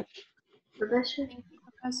very much.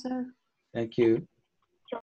 Professor. Thank you.